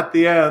then, at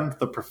the end,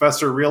 the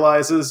professor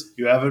realizes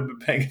you haven't been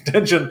paying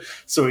attention,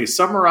 so he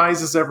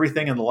summarizes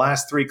everything in the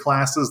last 3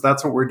 classes.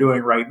 That's what we're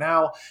doing right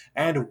now,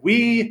 and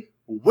we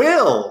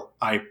will,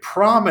 I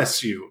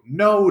promise you,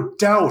 no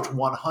doubt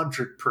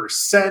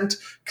 100%,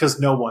 because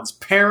no one's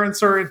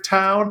parents are in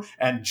town,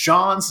 and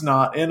John's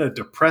not in a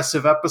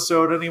depressive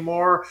episode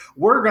anymore.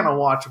 We're going to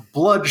watch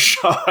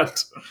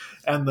Bloodshot.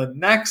 And the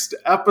next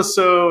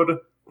episode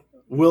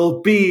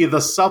will be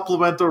the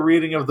supplemental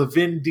reading of the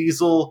Vin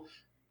Diesel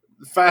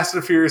Fast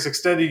and Furious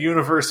Extended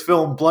Universe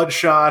film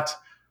Bloodshot.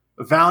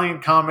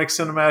 Valiant Comics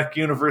Cinematic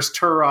Universe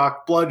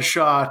Turok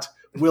Bloodshot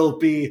will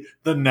be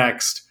the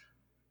next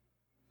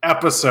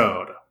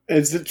episode.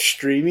 Is it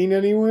streaming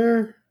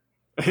anywhere?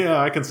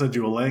 Yeah, I can send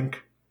you a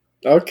link.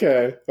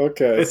 Okay.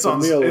 It's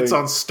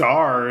on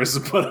Stars,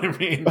 but I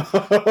mean,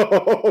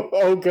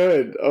 oh,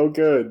 good.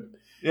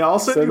 Yeah, I'll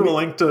send you a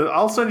link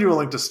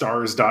to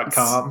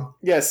stars.com.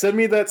 Yeah, send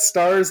me that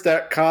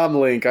stars.com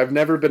link. I've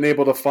never been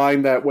able to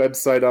find that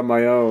website on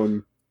my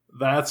own.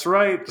 That's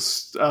right.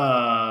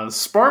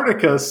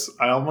 Spartacus.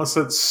 I almost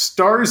said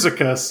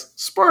Starzicus.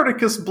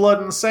 Spartacus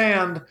Blood and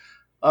Sand.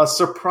 A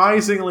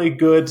surprisingly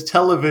good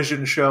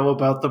television show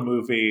about the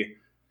movie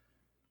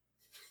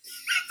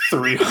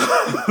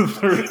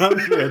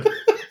 300.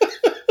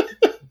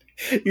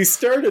 You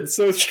started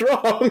so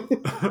strong.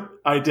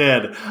 I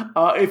did.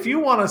 If you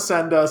want to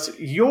send us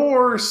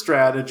your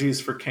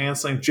strategies for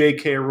canceling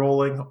J.K.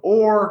 Rowling,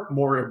 or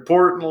more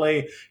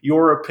importantly,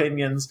 your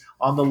opinions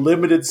on the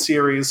limited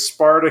series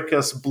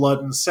Spartacus Blood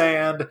and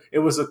Sand, it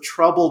was a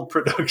troubled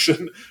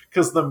production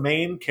because the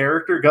main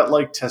character got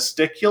like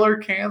testicular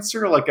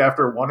cancer like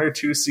after 1 or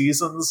 2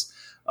 seasons,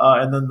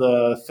 and then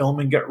the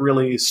filming got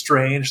really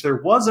strange. There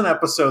was an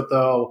episode,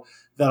 though,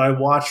 that I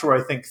watched where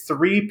I think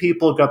 3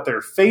 people got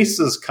their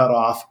faces cut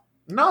off,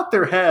 not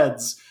their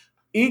heads,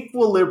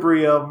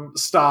 Equilibrium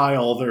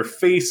style, their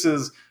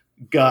faces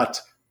got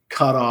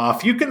cut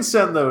off. You can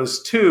send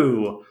those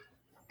to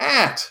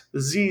at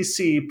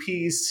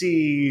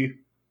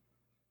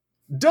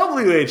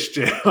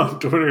ZCPCWHJ on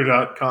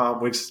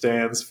Twitter.com, which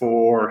stands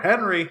for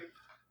Henry.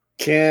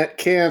 Can't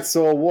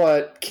cancel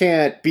what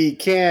can't be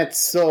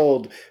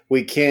canceled.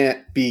 We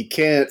can't be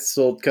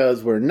canceled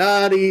because we're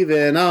not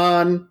even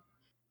on.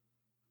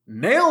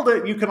 Nailed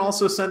it. You can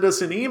also send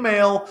us an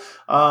email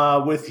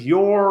with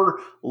your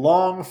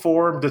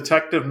long-form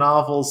detective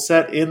novels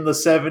set in the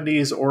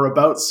 70s or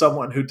about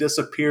someone who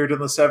disappeared in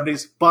the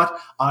 70s, but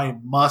I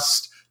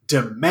must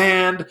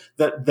demand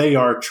that they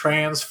are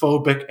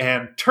transphobic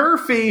and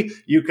turfy.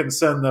 You can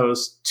send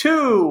those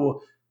to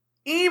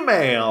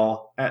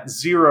email at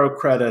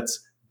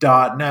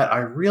zerocredits.net. I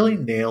really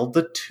nailed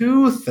the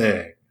 2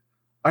 thing.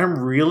 I'm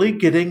really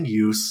getting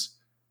used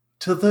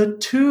to the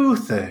 2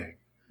 thing.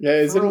 Yeah,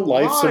 isn't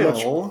life so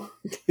much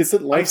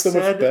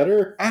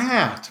better?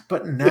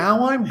 But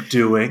now I'm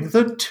doing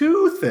the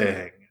 2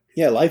 thing.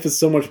 Yeah, life is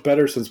so much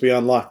better since we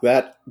unlocked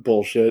that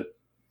bullshit.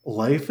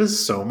 Life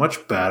is so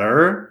much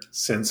better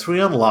since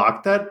we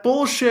unlocked that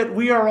bullshit.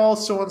 We are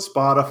also on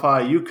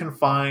Spotify. You can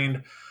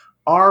find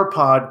our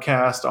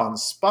podcast on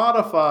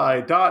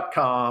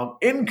Spotify.com.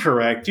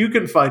 Incorrect. You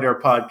can find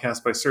our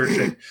podcast by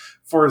searching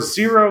for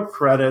Zero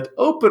Credit,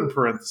 open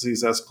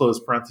parentheses, S close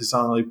parentheses,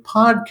 on the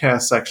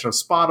podcast section of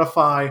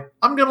Spotify.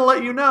 I'm going to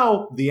let you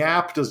know the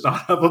app does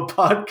not have a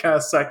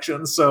podcast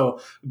section,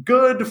 so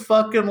good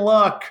fucking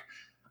luck.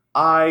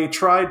 I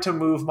tried to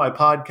move my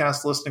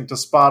podcast listening to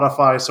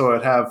Spotify so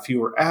I'd have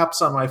fewer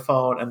apps on my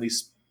phone, and the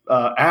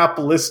app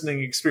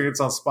listening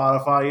experience on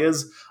Spotify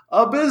is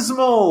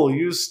abysmal.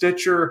 Use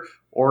Stitcher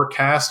or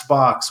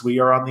CastBox. We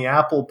are on the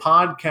Apple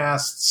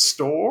Podcast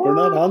Store. We're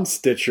not on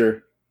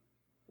Stitcher.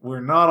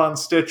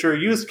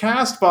 Use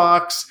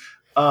CastBox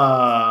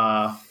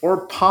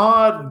or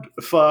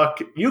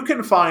Podfuck. You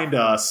can find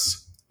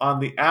us on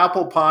the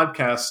Apple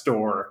Podcast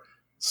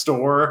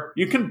Store.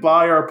 You can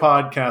buy our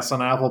podcast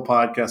on Apple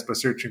Podcasts by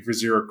searching for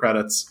Zero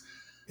Credits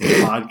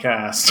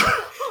Podcast.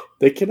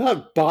 They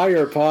cannot buy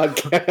our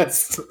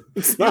podcast.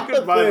 You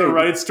can buy the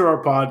rights to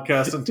our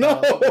podcast and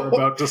tell us what we're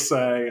about to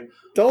say.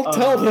 Don't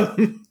tell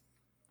them.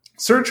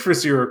 Search for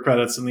Zero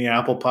Credits in the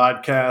Apple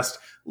Podcast.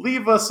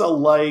 Leave us a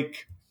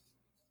like.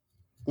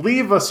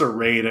 Leave us a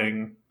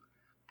rating.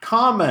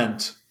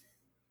 Comment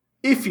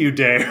if you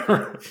dare.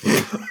 Here's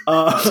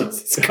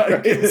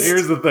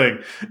the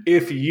thing.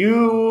 If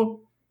you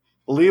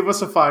leave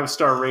us a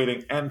 5-star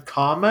rating and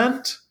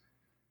comment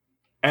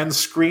and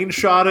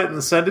screenshot it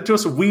and send it to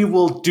us, we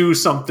will do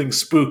something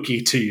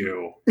spooky to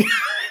you.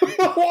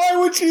 Why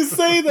would you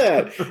say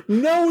that?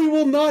 No, we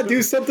will not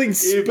do something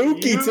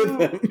spooky to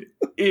them.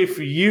 If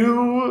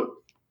you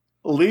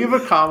leave a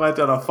comment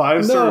and a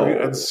 5-star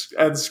review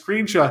and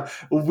screenshot,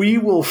 we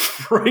will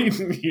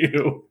frighten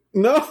you.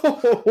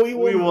 No, we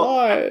will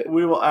not.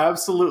 We will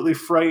absolutely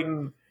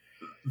frighten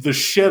the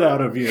shit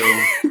out of you.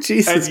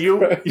 Jesus and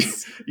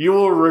Christ. You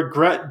will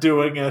regret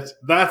doing it.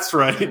 That's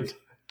right.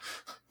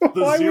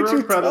 Why would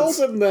you tell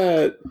them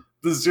that?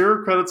 The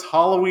Zero Credits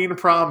Halloween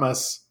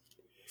promise.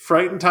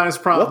 Frighten Times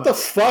promise. What the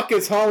fuck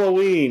is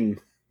Halloween?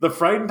 The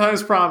Frighten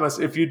Times promise.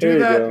 If you do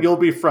that, you'll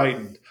be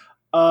frightened.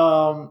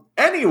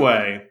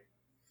 Anyway,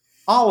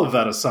 all of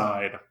that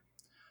aside,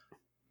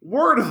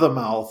 word of the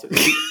mouth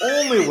is the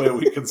only way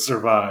we can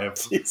survive.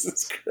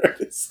 Jesus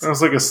Christ. That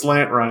was like a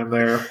slant rhyme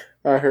there.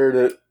 I heard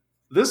it.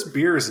 This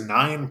beer is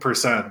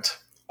 9%.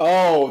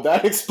 Oh,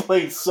 that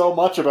explains so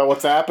much about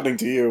what's happening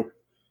to you.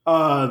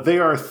 They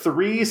are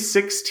 3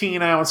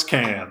 16-ounce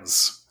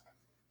cans.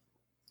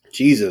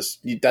 Jesus.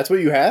 That's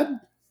what you had?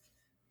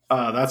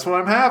 That's what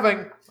I'm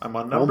having. I'm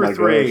on number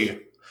 3. Gosh.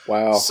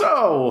 Wow.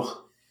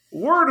 So,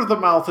 word of the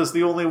mouth is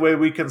the only way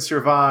we can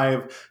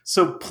survive.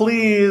 So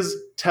please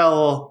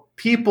tell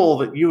people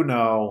that you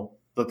know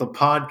that the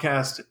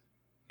podcast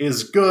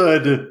is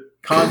good,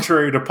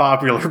 contrary to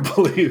popular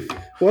belief.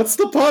 What's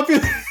the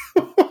popular...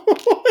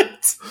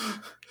 What?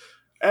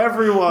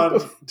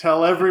 Everyone,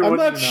 tell everyone you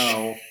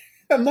know.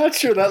 I'm not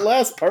sure that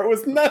last part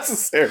was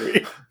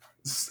necessary.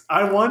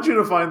 I want you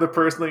to find the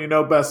person that you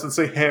know best and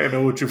say, hey, I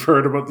know what you've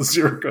heard about the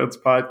Zero Credits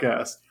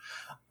podcast.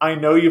 I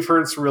know you've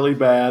heard it's really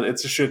bad.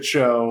 It's a shit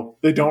show.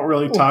 They don't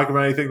really talk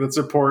about anything that's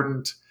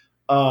important.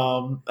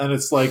 And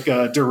it's like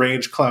a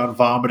deranged clown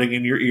vomiting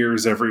in your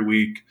ears every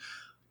week.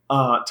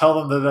 Tell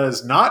them that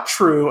is not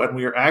true and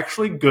we are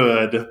actually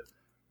good.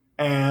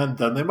 And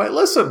then they might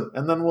listen.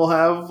 And then we'll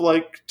have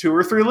like 2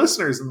 or 3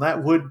 listeners. And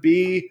that would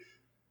be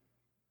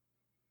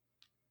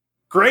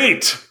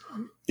great.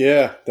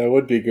 Yeah, that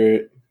would be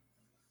great.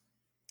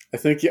 I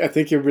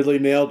think you really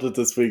nailed it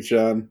this week,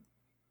 John.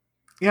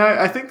 Yeah,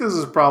 I think this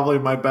is probably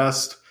my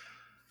best.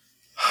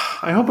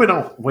 I hope I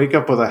don't wake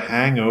up with a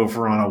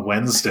hangover on a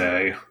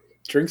Wednesday.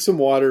 Drink some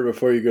water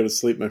before you go to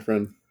sleep, my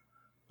friend.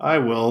 I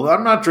will.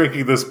 I'm not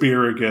drinking this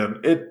beer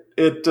again.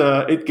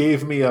 It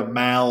gave me a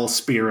mal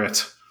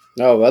spirit.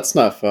 Oh, that's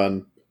not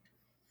fun.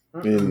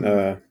 I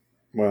mean,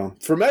 well,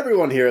 from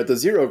everyone here at the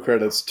Zero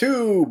Credits,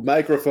 2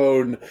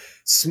 microphone,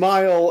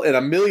 smile, and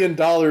 $1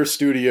 million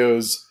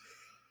studios,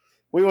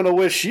 we want to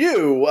wish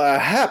you a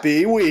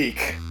happy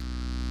week.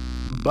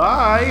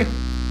 Bye.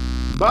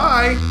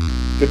 Bye.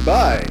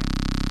 Goodbye.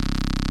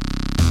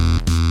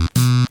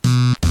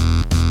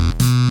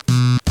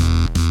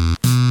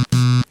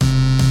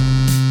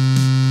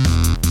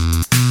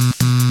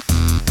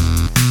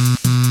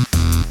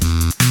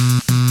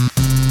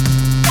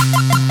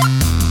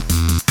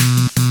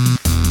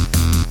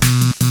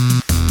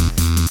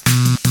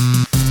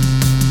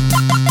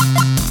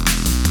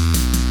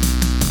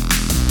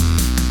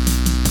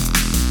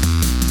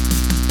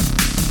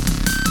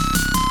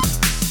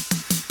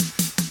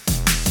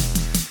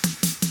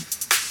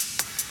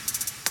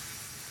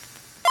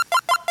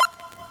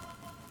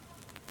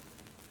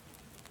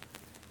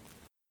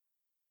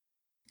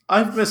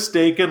 I've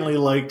mistakenly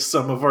liked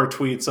some of our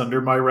tweets under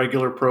my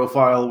regular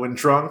profile when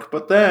drunk,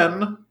 but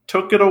then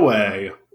took it away.